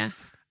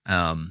 Yes.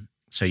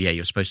 So yeah,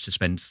 you're supposed to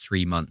spend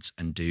 3 months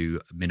and do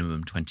a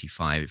minimum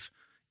 25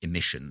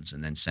 emissions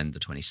and then send the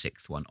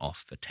 26th one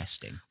off for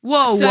testing.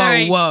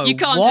 Whoa. You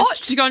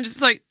can't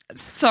just like,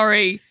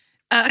 sorry.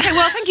 Okay,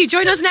 well, thank you.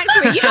 Join us next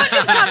week. You can't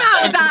just come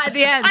out with that at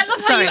the end. I love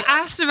how you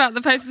asked about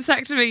the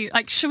post-vasectomy.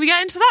 Like, should we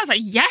get into that? It's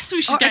like, yes,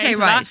 we should get into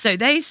that. So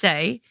they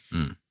say,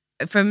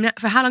 for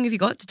how long have you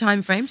got to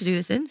time frame to do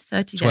this in?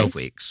 30 days? 12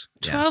 weeks.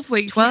 12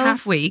 weeks.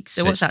 12 weeks.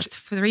 So what's that?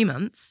 For 3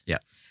 months? Yeah.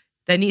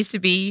 There needs to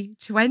be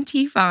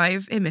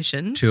 25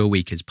 emissions. 2 a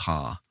week is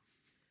par.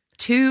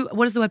 2,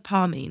 what does the word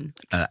par mean?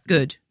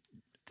 Good.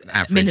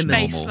 Average, minimum.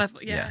 normal. Base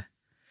level, yeah.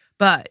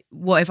 But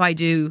what if I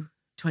do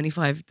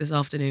 25 this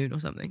afternoon or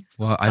something?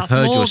 Well, I've That's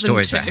heard more your than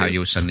stories 2. about how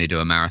you'll suddenly do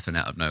a marathon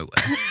out of nowhere.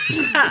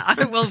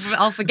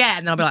 I'll forget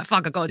and I'll be like,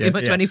 fuck, I've got to do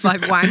my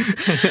 25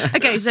 wanks.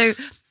 Okay, so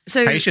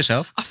Pace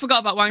yourself. I forgot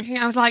about wanking.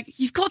 I was like,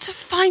 you've got to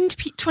find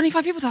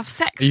 25 people to have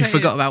sex You with.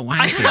 forgot about wanking.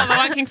 I forgot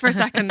about wanking for a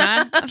second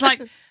there. I was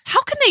like,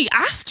 how can they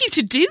ask you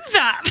to do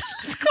that?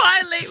 It's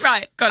quietly.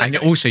 Right, got it. And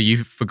also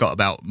you forgot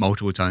about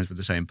multiple times with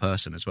the same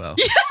person as well.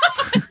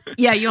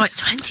 yeah, you're like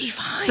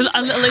 25. It's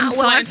a little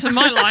insight into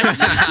my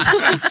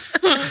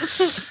life.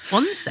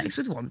 One sex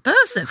with one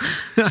person.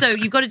 So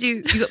you've got to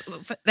do,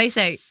 they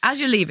say, as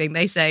you're leaving,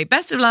 they say,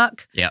 best of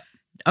luck. Yeah.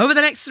 Over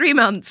the next 3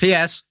 months.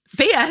 P.S.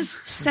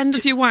 Send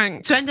us your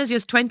wanks. Send us your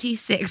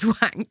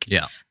 26th wank.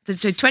 Yeah.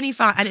 So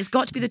 25, and it's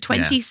got to be the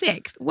 26th. Yeah.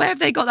 Where have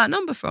they got that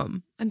number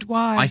from? And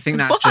why? I think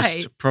that's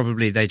just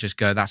probably they just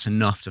go, that's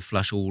enough to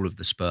flush all of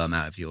the sperm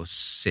out of your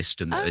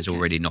system that is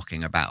already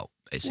knocking about.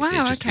 Basically,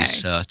 it's just to be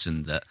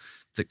certain that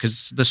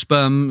because the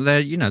sperm,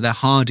 they're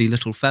hardy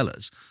little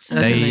fellas.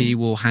 Certainly. They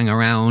will hang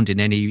around in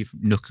any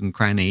nook and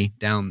cranny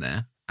down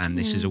there, and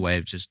this is a way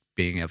of just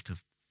being able to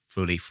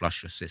fully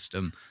flush your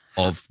system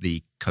of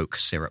the Coke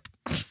syrup.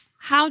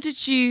 How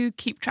did you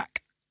keep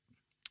track?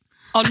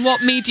 On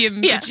what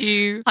medium did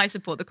you? I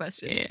support the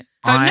question. Yeah.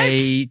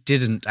 I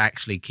didn't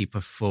actually keep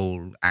a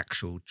full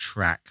actual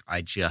track.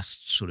 I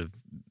just sort of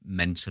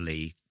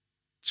mentally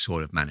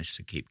sort of managed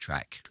to keep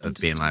track of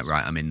being like,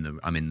 right, I'm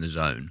in the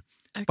zone.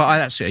 Okay. But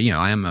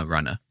I am a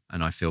runner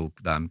and I feel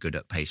that I'm good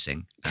at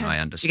pacing and I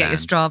understand. You get your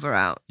Strava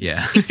out.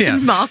 Yeah. yeah.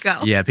 Mark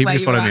out. Yeah, people who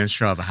follow me on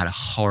Strava had a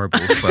horrible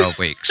 12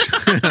 weeks.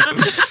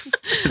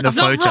 The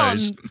photos. Not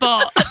run,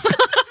 but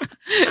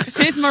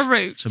here's my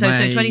route. So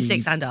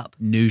 26 and up.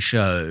 New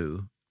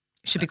show.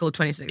 Should be called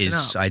 26 and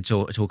up. I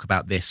talk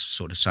about this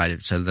sort of side of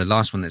it. So the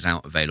last one that's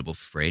out available for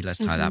free, let's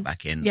tie that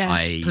back in.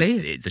 Yes,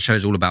 please. The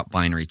show's all about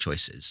binary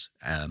choices.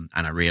 And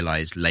I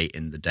realised late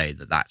in the day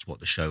that that's what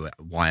the show,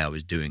 why I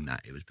was doing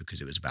that. It was because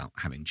it was about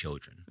having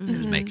children. It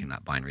was making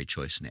that binary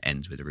choice, and it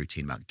ends with a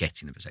routine about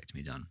getting the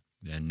vasectomy done.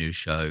 The new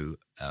show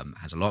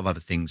has a lot of other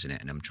things in it,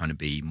 and I'm trying to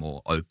be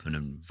more open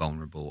and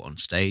vulnerable on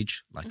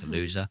stage, like a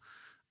loser.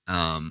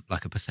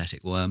 Like a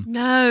pathetic worm.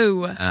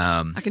 No.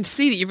 I can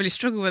see that you really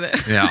struggle with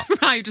it. Yeah.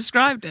 How you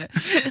described it.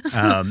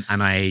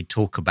 And I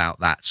talk about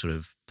that sort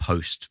of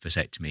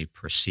post-vasectomy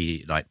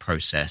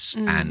process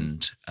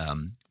and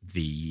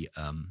the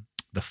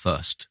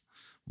first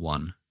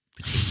one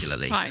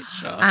particularly. Right,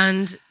 sure.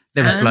 And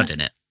there was blood in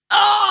it.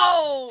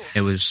 Oh!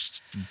 It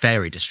was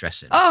very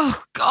distressing.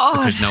 Oh, God.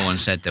 Because no one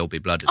said there'll be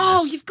blood in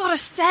Oh, this. you've got to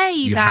say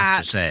You that.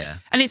 have to say it.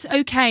 And it's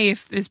okay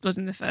if there's blood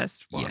in the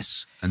first one.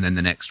 Yes. And then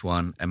the next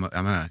one,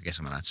 I guess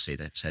I'm allowed to say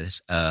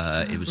this.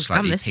 It was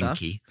slightly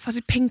pinky.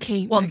 Slightly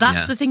pinky. well,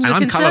 that's the thing you're And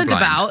I'm concerned colourblind.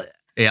 about.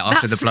 Yeah,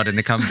 after the blood in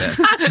the cum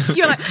bit.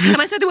 You're like,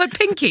 can I say the word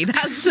pinky?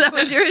 That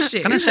was your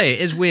issue. Can I say, it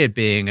is weird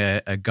being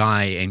a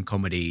guy in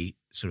comedy,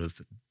 sort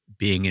of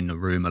being in a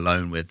room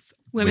alone with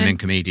women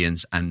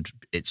comedians, and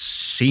it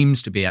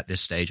seems to be at this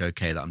stage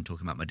okay that I'm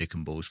talking about my dick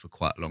and balls for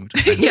quite a long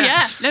time.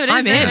 Yeah, no, it is.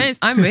 I'm in. It is.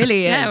 I'm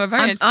really in. Yeah, we're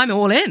very in. I'm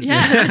all in.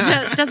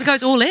 Yeah.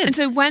 Jessica's all in. And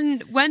so when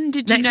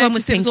did you Next one notice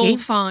was it was pinky. all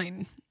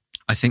fine?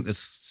 I think the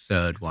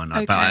third one,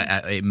 Okay.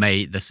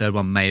 but the third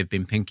one may have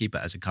been pinky,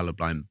 but as a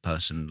colourblind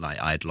person, like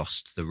I had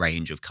lost the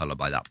range of colour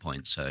by that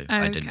point, so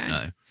I didn't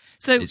know.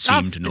 So It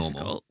seemed that's normal.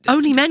 difficult.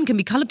 Only men can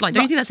be colourblind.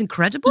 Don't you think that's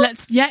incredible?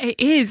 It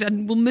is,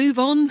 and we'll move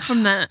on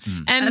from that.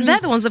 And they're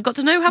the ones that've got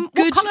to know what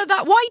colour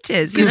that white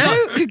is, you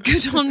know?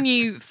 Good on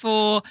you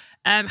for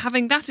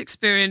having that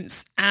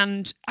experience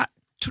and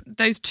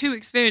those two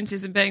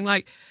experiences and being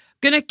like,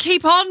 gonna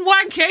keep on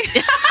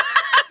wanking.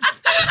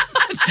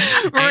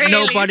 Ain't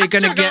nobody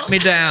going to get me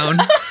down.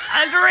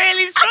 I'd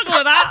really struggle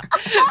with that.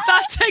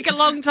 That'd take a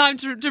long time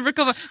to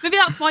recover. Maybe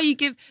that's why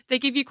they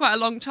give you quite a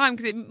long time,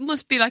 because it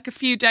must be like a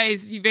few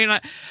days of you being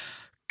like,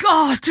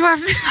 God, do I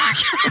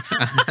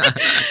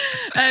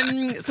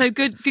have to? So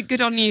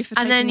good on you for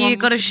taking. And then you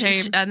got to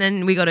shoot, and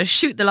then we got to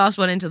shoot the last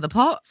one into the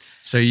pot.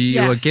 So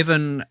you were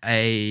given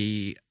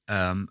a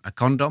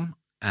condom,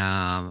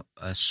 a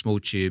small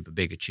tube, a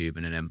bigger tube,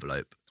 and an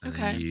envelope. And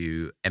then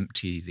you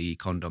empty the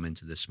condom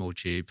into the small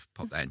tube,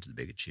 pop that into the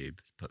bigger tube,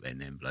 put that in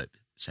the envelope,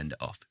 send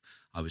it off.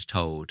 I was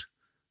told,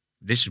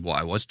 this is what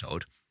I was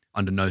told,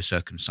 under no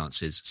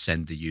circumstances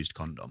send the used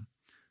condom.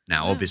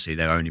 Now, obviously,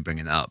 they're only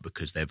bringing that up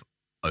because they've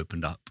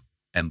opened up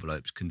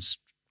envelopes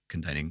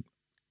containing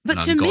an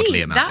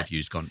ungodly amount of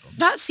used condoms.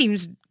 That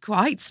seems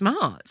quite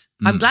smart.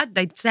 I'm glad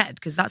they said,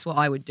 because that's what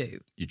I would do.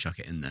 You chuck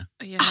it in there.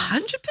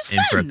 100%. In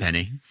for a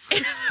penny.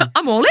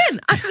 I'm all in.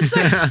 So,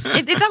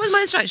 if that was my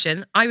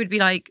instruction, I would be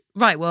like,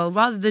 right, well,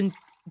 rather than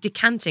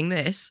decanting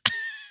this...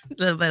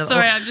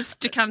 Sorry, I'm just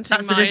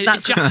decanting my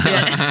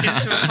ejaculate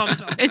into a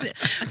condom.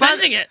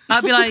 Sending it.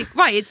 I'd be like,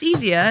 right, it's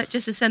easier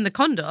just to send the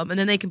condom and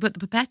then they can put the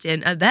pipette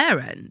in at their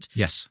end.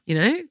 Yes. You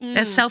know?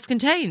 They're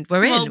self-contained.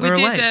 We're in. Well, we're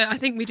we away. did. I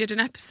think we did an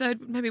episode.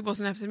 Maybe it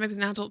wasn't an episode. Maybe it was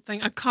an adult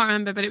thing. I can't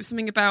remember, but it was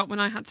something about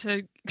when I had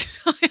to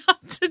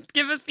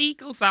give a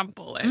fecal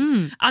sample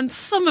in. And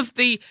some of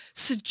the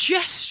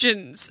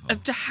suggestions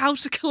of how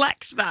to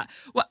collect that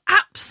were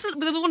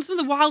absolutely some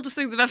of the wildest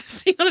things I've ever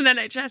seen on an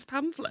NHS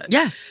pamphlet.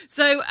 Yeah.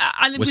 So,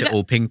 was it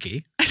all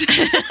pinky? Yeah,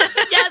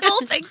 it's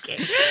all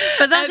pinky.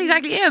 But that's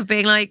exactly it, of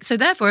being like, so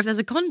therefore, if there's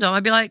a condom,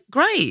 I'd be like,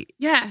 great.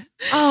 Yeah.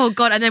 Oh,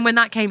 God. And then when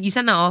that came, you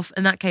sent that off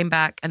and that came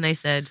back and they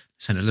said...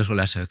 Sent a little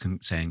letter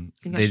saying,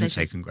 they didn't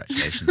say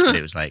congratulations, but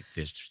it was like,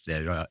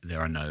 there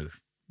are no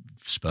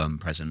sperm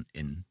present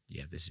in,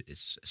 this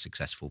is a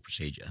successful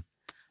procedure.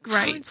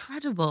 Great. How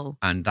incredible.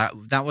 And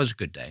that was a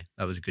good day.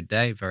 That was a good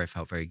day.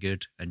 Felt very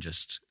good. And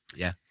just,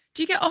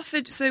 Do you get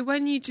offered, so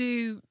when you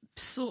do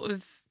sort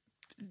of,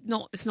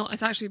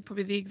 it's actually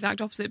probably the exact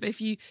opposite, but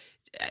if you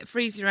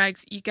freeze your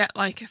eggs, you get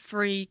like a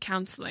free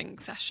counselling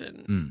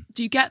session.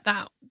 Do you get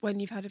that when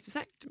you've had a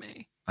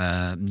vasectomy?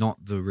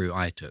 Not the route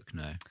I took,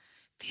 no.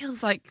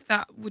 Feels like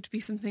that would be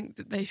something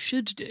that they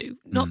should do.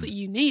 Not that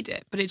you need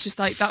it, but it's just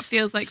like that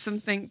feels like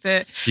something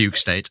that... Fugue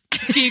state,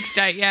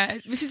 yeah,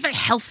 which is very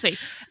healthy.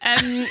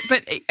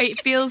 But it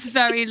feels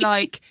very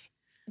like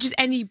just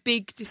any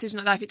big decision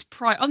like that, if it's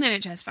on the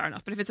NHS, fair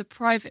enough, but if it's a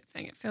private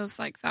thing, it feels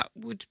like that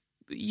would...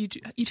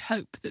 You'd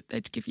hope that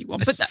they'd give you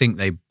one. I think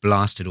they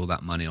blasted all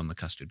that money on the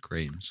custard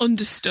creams.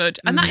 Understood.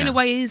 And that in a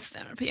way is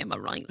therapy, am I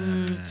right?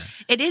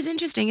 It is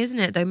interesting, isn't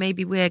it? Though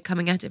maybe we're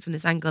coming at it from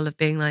this angle of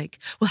being like,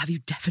 well, have you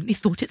definitely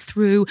thought it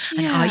through?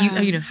 And are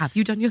you, have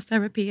you done your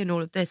therapy and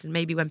all of this? And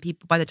maybe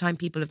by the time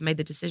people have made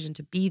the decision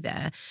to be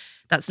there,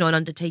 that's not an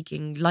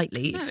undertaking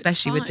lightly,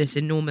 especially with this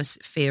enormous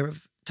fear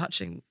of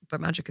touching the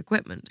magic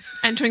equipment.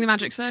 Entering the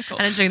magic circle.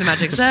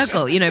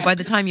 By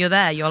the time you're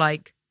there, you're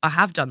like, I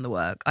have done the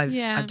work.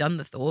 I've done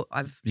the thought.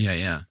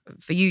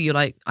 For you, you're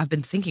like, I've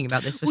been thinking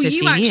about this for 15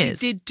 years. Well, you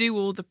actually did do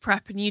all the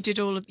prep, and you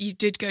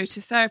did go to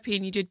therapy,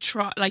 and you did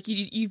try. Like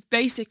you've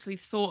basically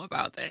thought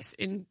about this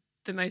in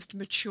the most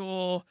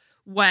mature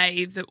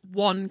way that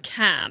one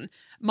can.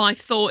 My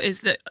thought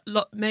is that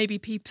maybe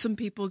some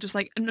people just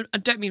like, and I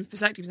don't mean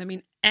vasectomies. I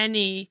mean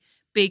any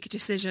big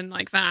decision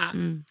like that.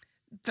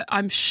 But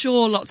I'm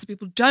sure lots of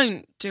people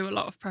don't do a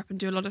lot of prep and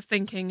do a lot of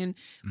thinking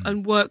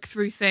and work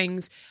through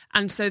things.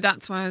 And so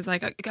that's why I was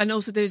like, and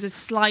also there's a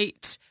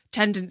slight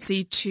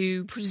tendency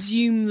to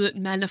presume that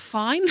men are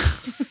fine.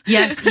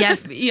 Yes.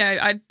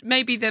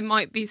 Maybe there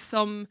might be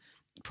some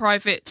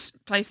private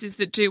places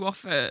that do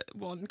offer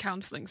one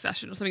counselling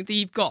session or something that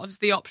you've got as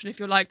the option if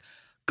you're like,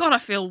 God, I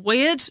feel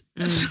weird.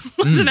 I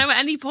don't know at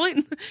any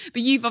point.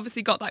 But you've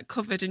obviously got that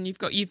covered and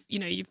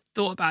you've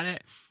thought about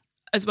it.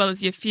 As well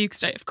as your fugue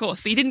state, of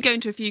course. But you didn't go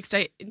into a fugue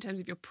state in terms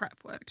of your prep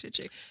work, did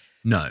you?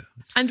 No.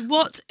 And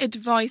what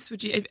advice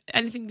would you, if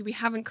anything that we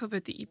haven't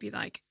covered that you'd be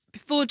like,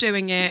 before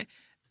doing it,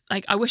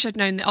 like, I wish I'd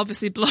known that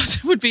obviously blood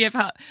would be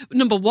about,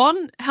 number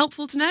one,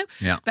 helpful to know.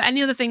 Yeah. But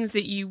any other things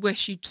that you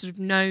wish you'd sort of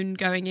known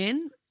going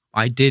in?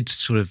 I did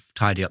sort of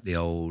tidy up the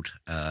old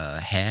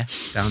hair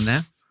down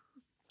there.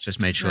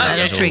 Just made sure that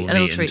it was all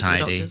neat and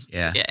tidy.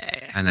 Yeah.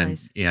 And then,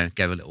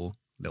 gave a little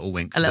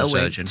wink to the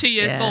surgeon. To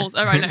your balls.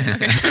 Oh, right, no.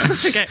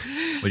 Okay.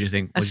 What do you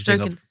think? What do you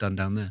think I've done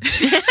down there?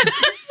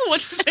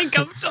 What do you think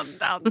I've done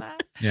down there?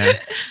 Yeah.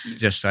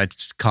 I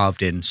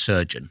carved in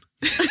surgeon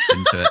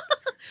into it.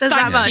 There's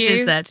that much,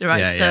 is there, to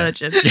write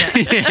surgeon?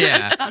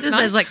 Yeah. This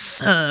says like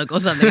Serg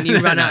or something and you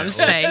run out of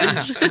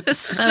space.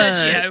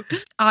 Sergio.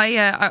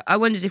 I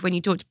wondered if when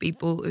you talk to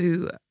people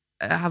who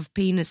have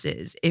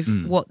penises, if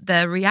what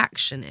their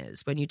reaction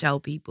is when you tell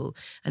people,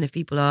 and if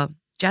people are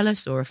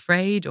jealous or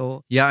afraid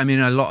or... Yeah, I mean,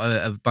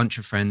 a bunch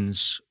of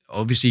friends,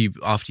 obviously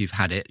after you've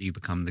had it, you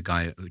become the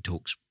guy who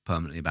talks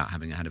permanently about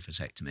having had a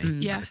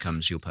vasectomy. Yes. That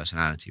becomes your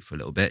personality for a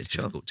little bit. It's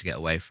difficult to get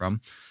away from.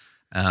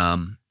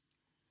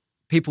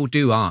 people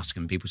do ask,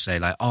 and people say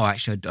like, "Oh,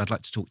 actually, I'd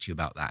like to talk to you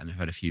about that." And I've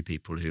had a few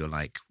people who are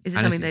like, Is it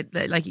something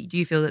that like, do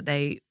you feel that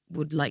they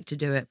would like to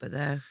do it, but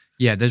they're...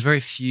 Yeah, there's very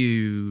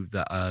few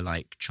that are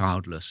like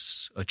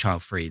childless or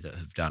child-free that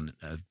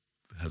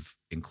have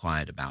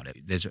inquired about it.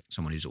 There's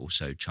someone who's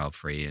also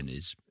child-free and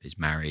is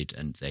married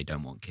and they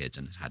don't want kids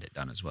and has had it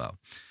done as well.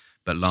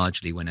 But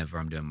largely, whenever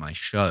I'm doing my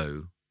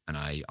show and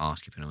I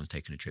ask if anyone's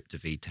taken a trip to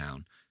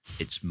V-Town,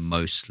 it's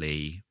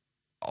mostly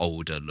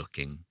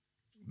older-looking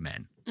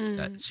men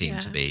that seem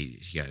to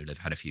be, they've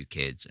had a few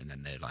kids and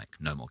then they're like,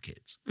 no more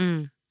kids.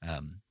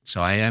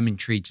 So I am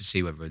intrigued to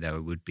see whether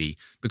there would be,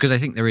 because I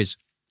think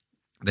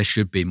there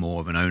should be more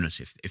of an onus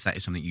if that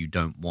is something you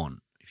don't want.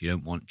 If you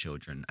don't want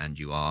children and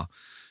you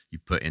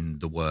put in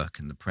the work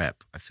and the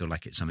prep, I feel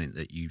like it's something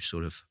that you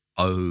sort of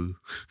owe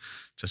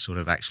to sort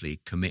of actually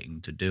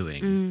committing to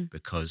doing,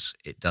 because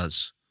it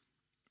does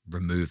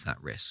remove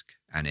that risk,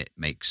 and it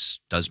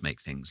does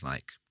make things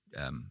like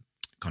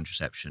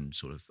contraception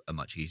sort of a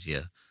much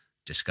easier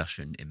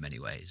discussion in many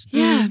ways.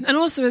 Yeah, and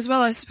also as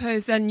well, I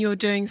suppose then you're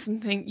doing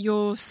something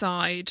your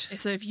side.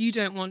 So if you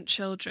don't want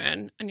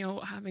children and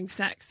you're having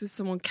sex with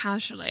someone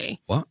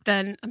casually,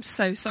 then I'm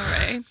so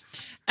sorry.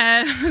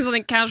 There's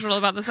something casual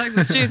about the sex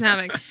that Stu's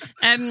having.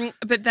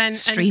 But then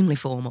extremely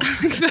formal.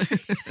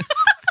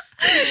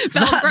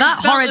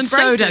 that horrid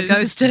soda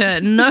goes to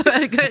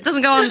it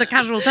doesn't go on to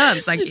casual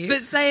terms, thank you.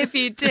 But say if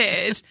you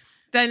did,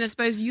 then I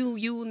suppose you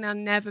will now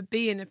never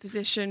be in a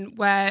position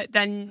where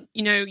then,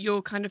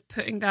 you're kind of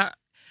putting that,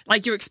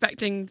 like you're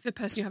expecting the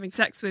person you're having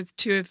sex with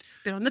to have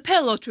been on the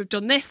pill or to have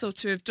done this or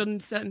to have done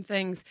certain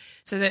things,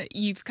 so that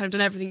you've kind of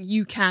done everything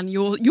you can,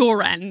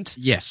 your end.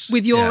 Yes.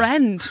 With your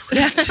end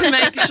to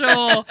make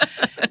sure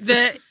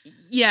that,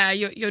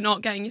 you're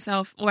not getting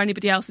yourself or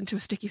anybody else into a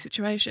sticky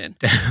situation.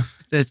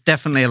 There's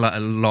definitely a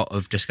lot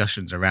of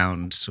discussions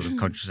around sort of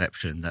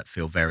contraception that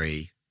feel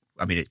very,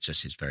 I mean,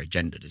 it's very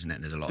gendered, isn't it?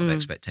 And there's a lot of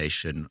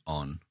expectation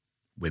on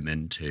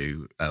women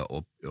to,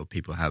 or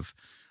people who have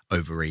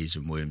ovaries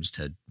and wombs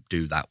to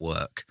do that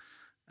work,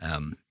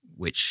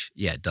 which,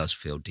 does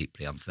feel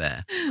deeply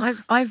unfair.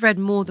 I've read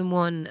more than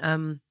one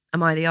Am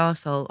I the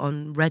Arsehole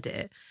on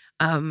Reddit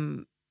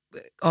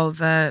of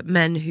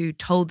men who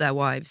told their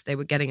wives they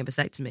were getting a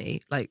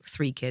vasectomy, like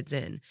 3 kids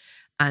in.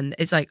 And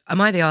it's like,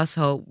 am I the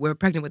arsehole? We're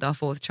pregnant with our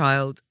 4th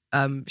child.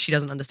 She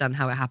doesn't understand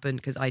how it happened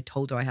because I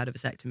told her I had a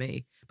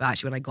vasectomy. But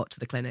actually, when I got to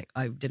the clinic,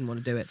 I didn't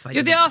want to do it. So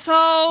you're the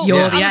arsehole.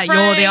 You're the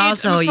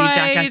arsehole, you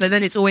jackass. But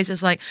then it's always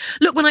just like,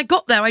 look, when I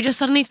got there, I just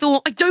suddenly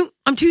thought,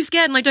 I'm too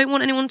scared and I don't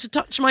want anyone to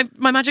touch my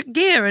magic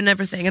gear and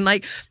everything.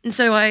 And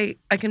so I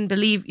can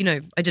believe,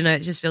 I don't know,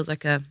 it just feels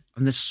like a...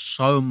 And there's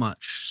so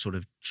much sort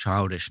of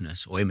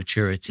childishness or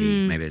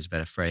immaturity, maybe is a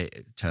better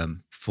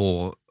term,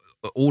 for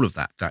all of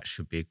that. That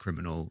should be a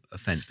criminal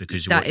offence,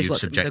 because that is what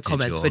subjected the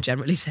comments were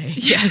generally saying.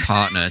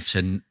 Partner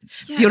to...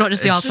 You're not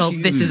just the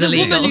arsehole, this is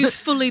illegal. The woman who's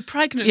fully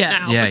pregnant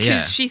now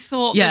because she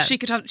thought that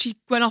she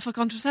went off for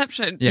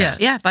contraception.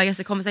 Yeah, but I guess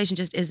the conversation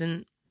just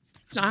isn't...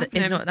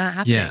 It's not that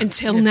happening. Yeah.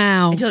 Until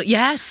now.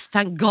 Yes,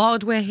 thank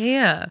God we're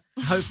here.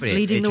 Hopefully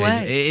leading the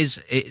way.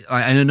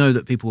 I know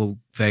that people will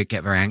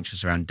get very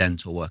anxious around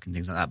dental work and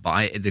things like that,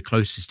 but the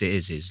closest it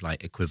is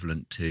like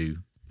equivalent to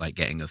like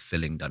getting a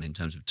filling done in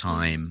terms of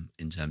time,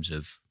 in terms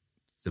of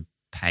the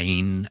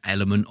pain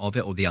element of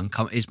it, or the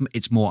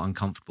it's more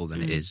uncomfortable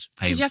than it is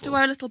painful. Did you have to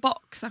wear a little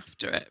box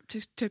after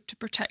it to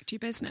protect your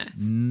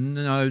business?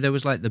 No, there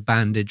was like the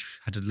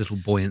bandage had a little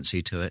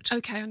buoyancy to it.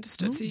 Okay,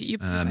 understood. So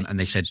and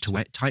they said to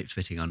wear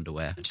tight-fitting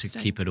underwear to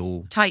keep it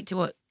all... Tight to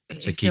what?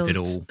 To keep it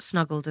all...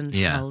 snuggled and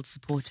held,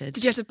 supported.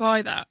 Did you have to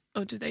buy that,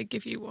 or did they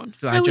give you one?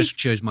 So I just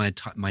chose my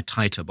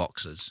tighter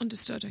boxers.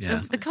 Understood. Okay.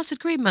 Yeah. The custard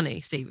cream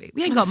money, Stevie.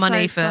 We ain't got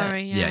money for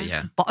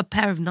a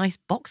pair of nice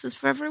boxers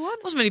for everyone.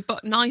 It wasn't really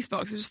nice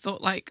boxers. I just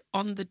thought like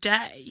on the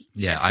day,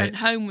 sent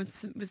home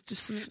with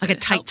just something like a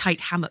tight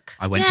hammock.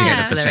 I went to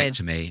get a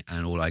vasectomy,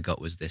 and all I got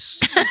was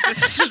this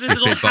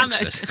little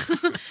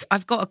hammock.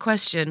 I've got a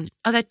question.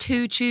 Are there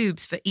 2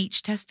 tubes for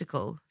each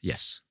testicle?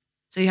 Yes.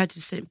 So you had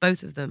to sit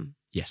both of them?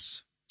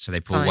 Yes. So they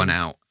pull one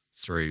out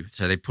through.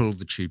 So they pull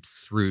the tube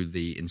through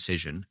the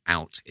incision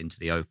out into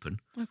the open.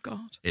 Oh,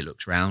 God. It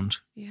looks round.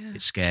 Yeah.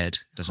 It's scared.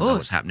 Doesn't know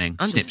what's happening.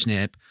 Snip,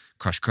 snip.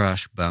 Crush,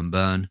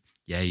 burn.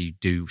 Yeah, you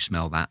do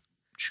smell that.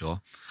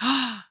 Sure.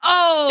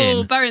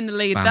 Burying the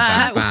lead bam,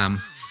 there. Bam,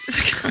 bam.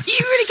 You're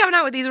really coming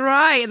out with these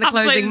right in the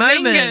closing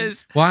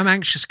moment. Well, I'm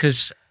anxious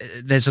because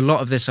there's a lot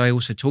of this I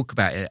also talk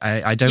about.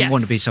 I don't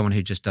want to be someone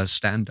who just does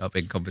stand-up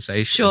in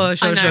conversation. Sure.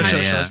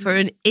 For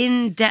an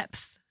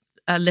in-depth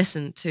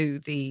listen to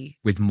the...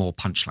 With more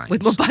punchlines.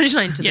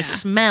 To the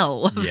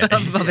smell of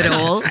it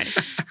all.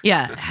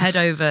 Head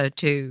over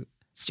to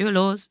Stuart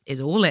Laws is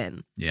All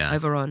In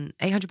over on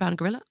 £800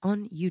 Gorilla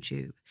on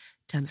YouTube.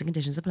 Terms and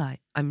conditions apply.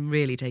 I'm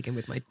really taken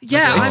with my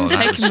Yeah, voice. I'm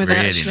taken with it,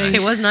 really actually. nice.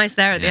 It was nice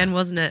there at the end,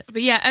 wasn't it?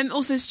 But yeah,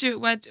 also,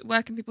 Stuart,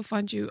 where can people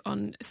find you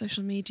on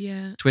social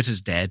media?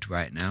 Twitter's dead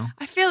right now.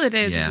 I feel it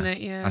is, isn't it?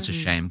 Yeah. That's a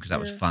shame because that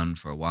was fun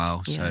for a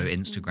while. Yeah. So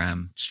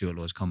Instagram, Stuart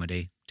Laws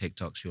Comedy,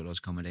 TikTok, Stuart Laws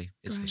Comedy.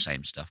 It's the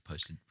same stuff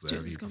posted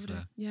wherever you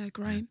prefer. Yeah,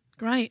 great.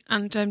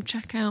 And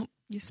check out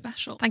your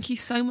special. Thank you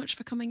so much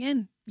for coming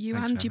in. You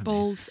Thanks and for your having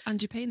me. balls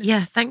and your penis.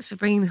 Yeah, thanks for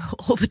bringing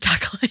all the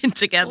tackle in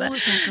together. All the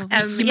tackle.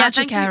 Your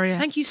magic thank area.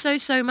 Thank you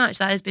so much.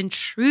 That has been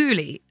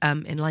truly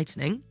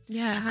enlightening.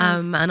 Yeah, it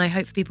has. And I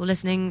hope for people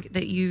listening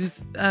that you've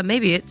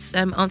maybe it's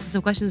answered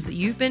some questions that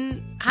you've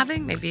been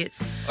having. Maybe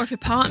it's Or if your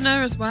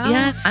partner as well.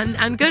 yeah.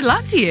 And good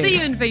luck to you. See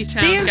you in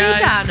V-Town, See you in guys.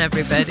 V-Town,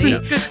 everybody.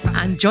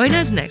 And join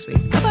us next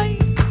week. Bye bye.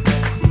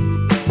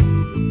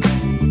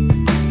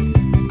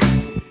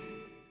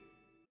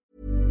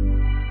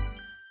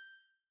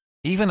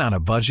 Even on a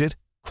budget,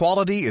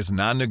 quality is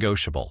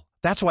non-negotiable.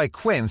 That's why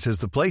Quince is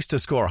the place to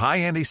score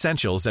high-end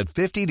essentials at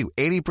 50 to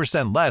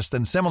 80% less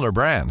than similar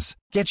brands.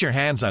 Get your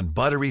hands on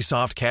buttery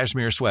soft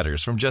cashmere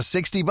sweaters from just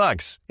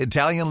 $60,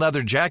 Italian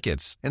leather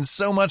jackets, and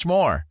so much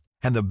more.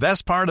 And the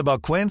best part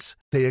about Quince,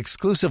 they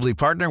exclusively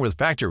partner with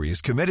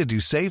factories committed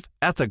to safe,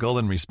 ethical,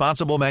 and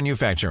responsible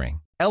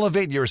manufacturing.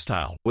 Elevate your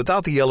style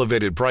without the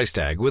elevated price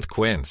tag with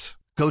Quince.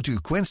 Go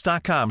to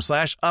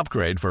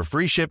quince.com/upgrade for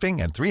free shipping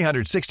and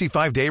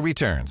 365-day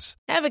returns.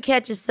 Ever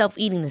catch yourself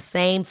eating the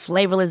same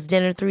flavorless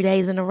dinner 3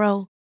 days in a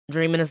row?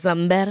 Dreaming of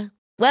something better?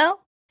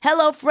 Well,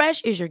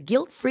 HelloFresh is your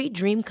guilt-free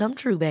dream come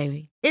true,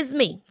 baby. It's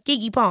me,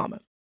 Keke Palmer.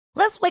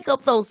 Let's wake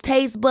up those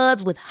taste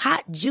buds with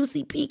hot,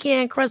 juicy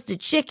pecan-crusted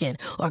chicken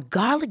or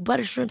garlic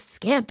butter shrimp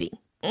scampi.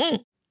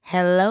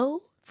 Hello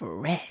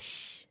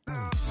Fresh.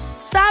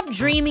 Stop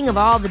dreaming of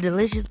all the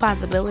delicious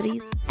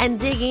possibilities and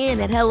dig in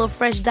at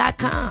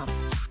HelloFresh.com.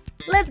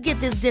 Let's get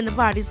this dinner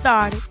party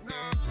started.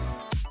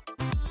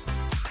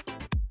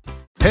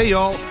 Hey,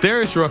 y'all,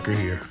 Darius Rucker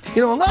here.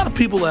 You know, a lot of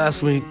people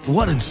ask me,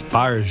 what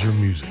inspires your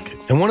music?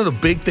 And one of the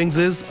big things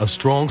is a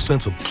strong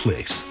sense of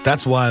place.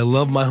 That's why I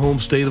love my home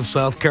state of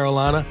South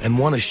Carolina and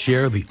want to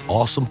share the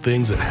awesome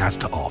things it has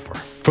to offer.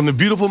 From the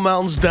beautiful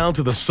mountains down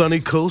to the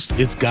sunny coast,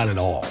 it's got it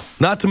all.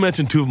 Not to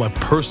mention two of my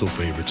personal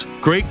favorites,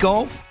 great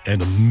golf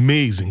and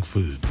amazing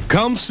food.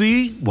 Come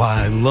see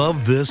why I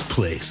love this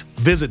place.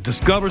 Visit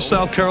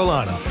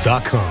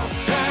discoversouthcarolina.com.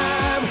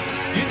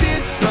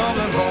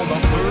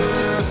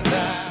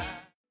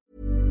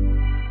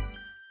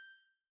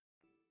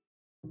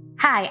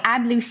 Hi,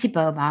 I'm Lucy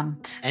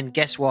Beaumont. And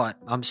guess what?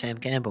 I'm Sam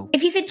Campbell.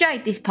 If you've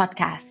enjoyed this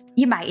podcast,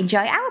 you might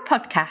enjoy our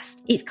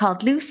podcast. It's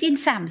called Lucy and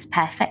Sam's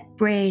Perfect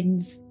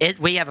Brains.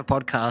 We have a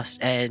podcast,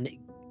 and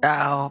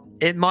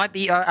it might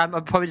be. I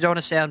probably don't want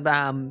to sound,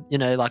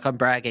 like I'm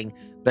bragging,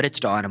 but it's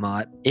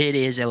dynamite. It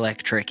is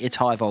electric. It's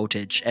high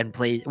voltage, and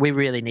please, we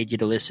really need you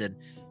to listen.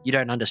 You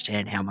don't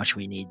understand how much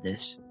we need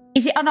this.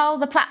 Is it on all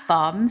the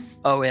platforms?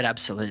 Oh, it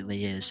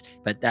absolutely is.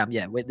 But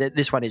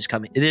this one is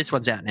coming. This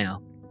one's out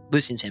now.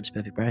 Lucy and Sam's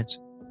Perfect Brains.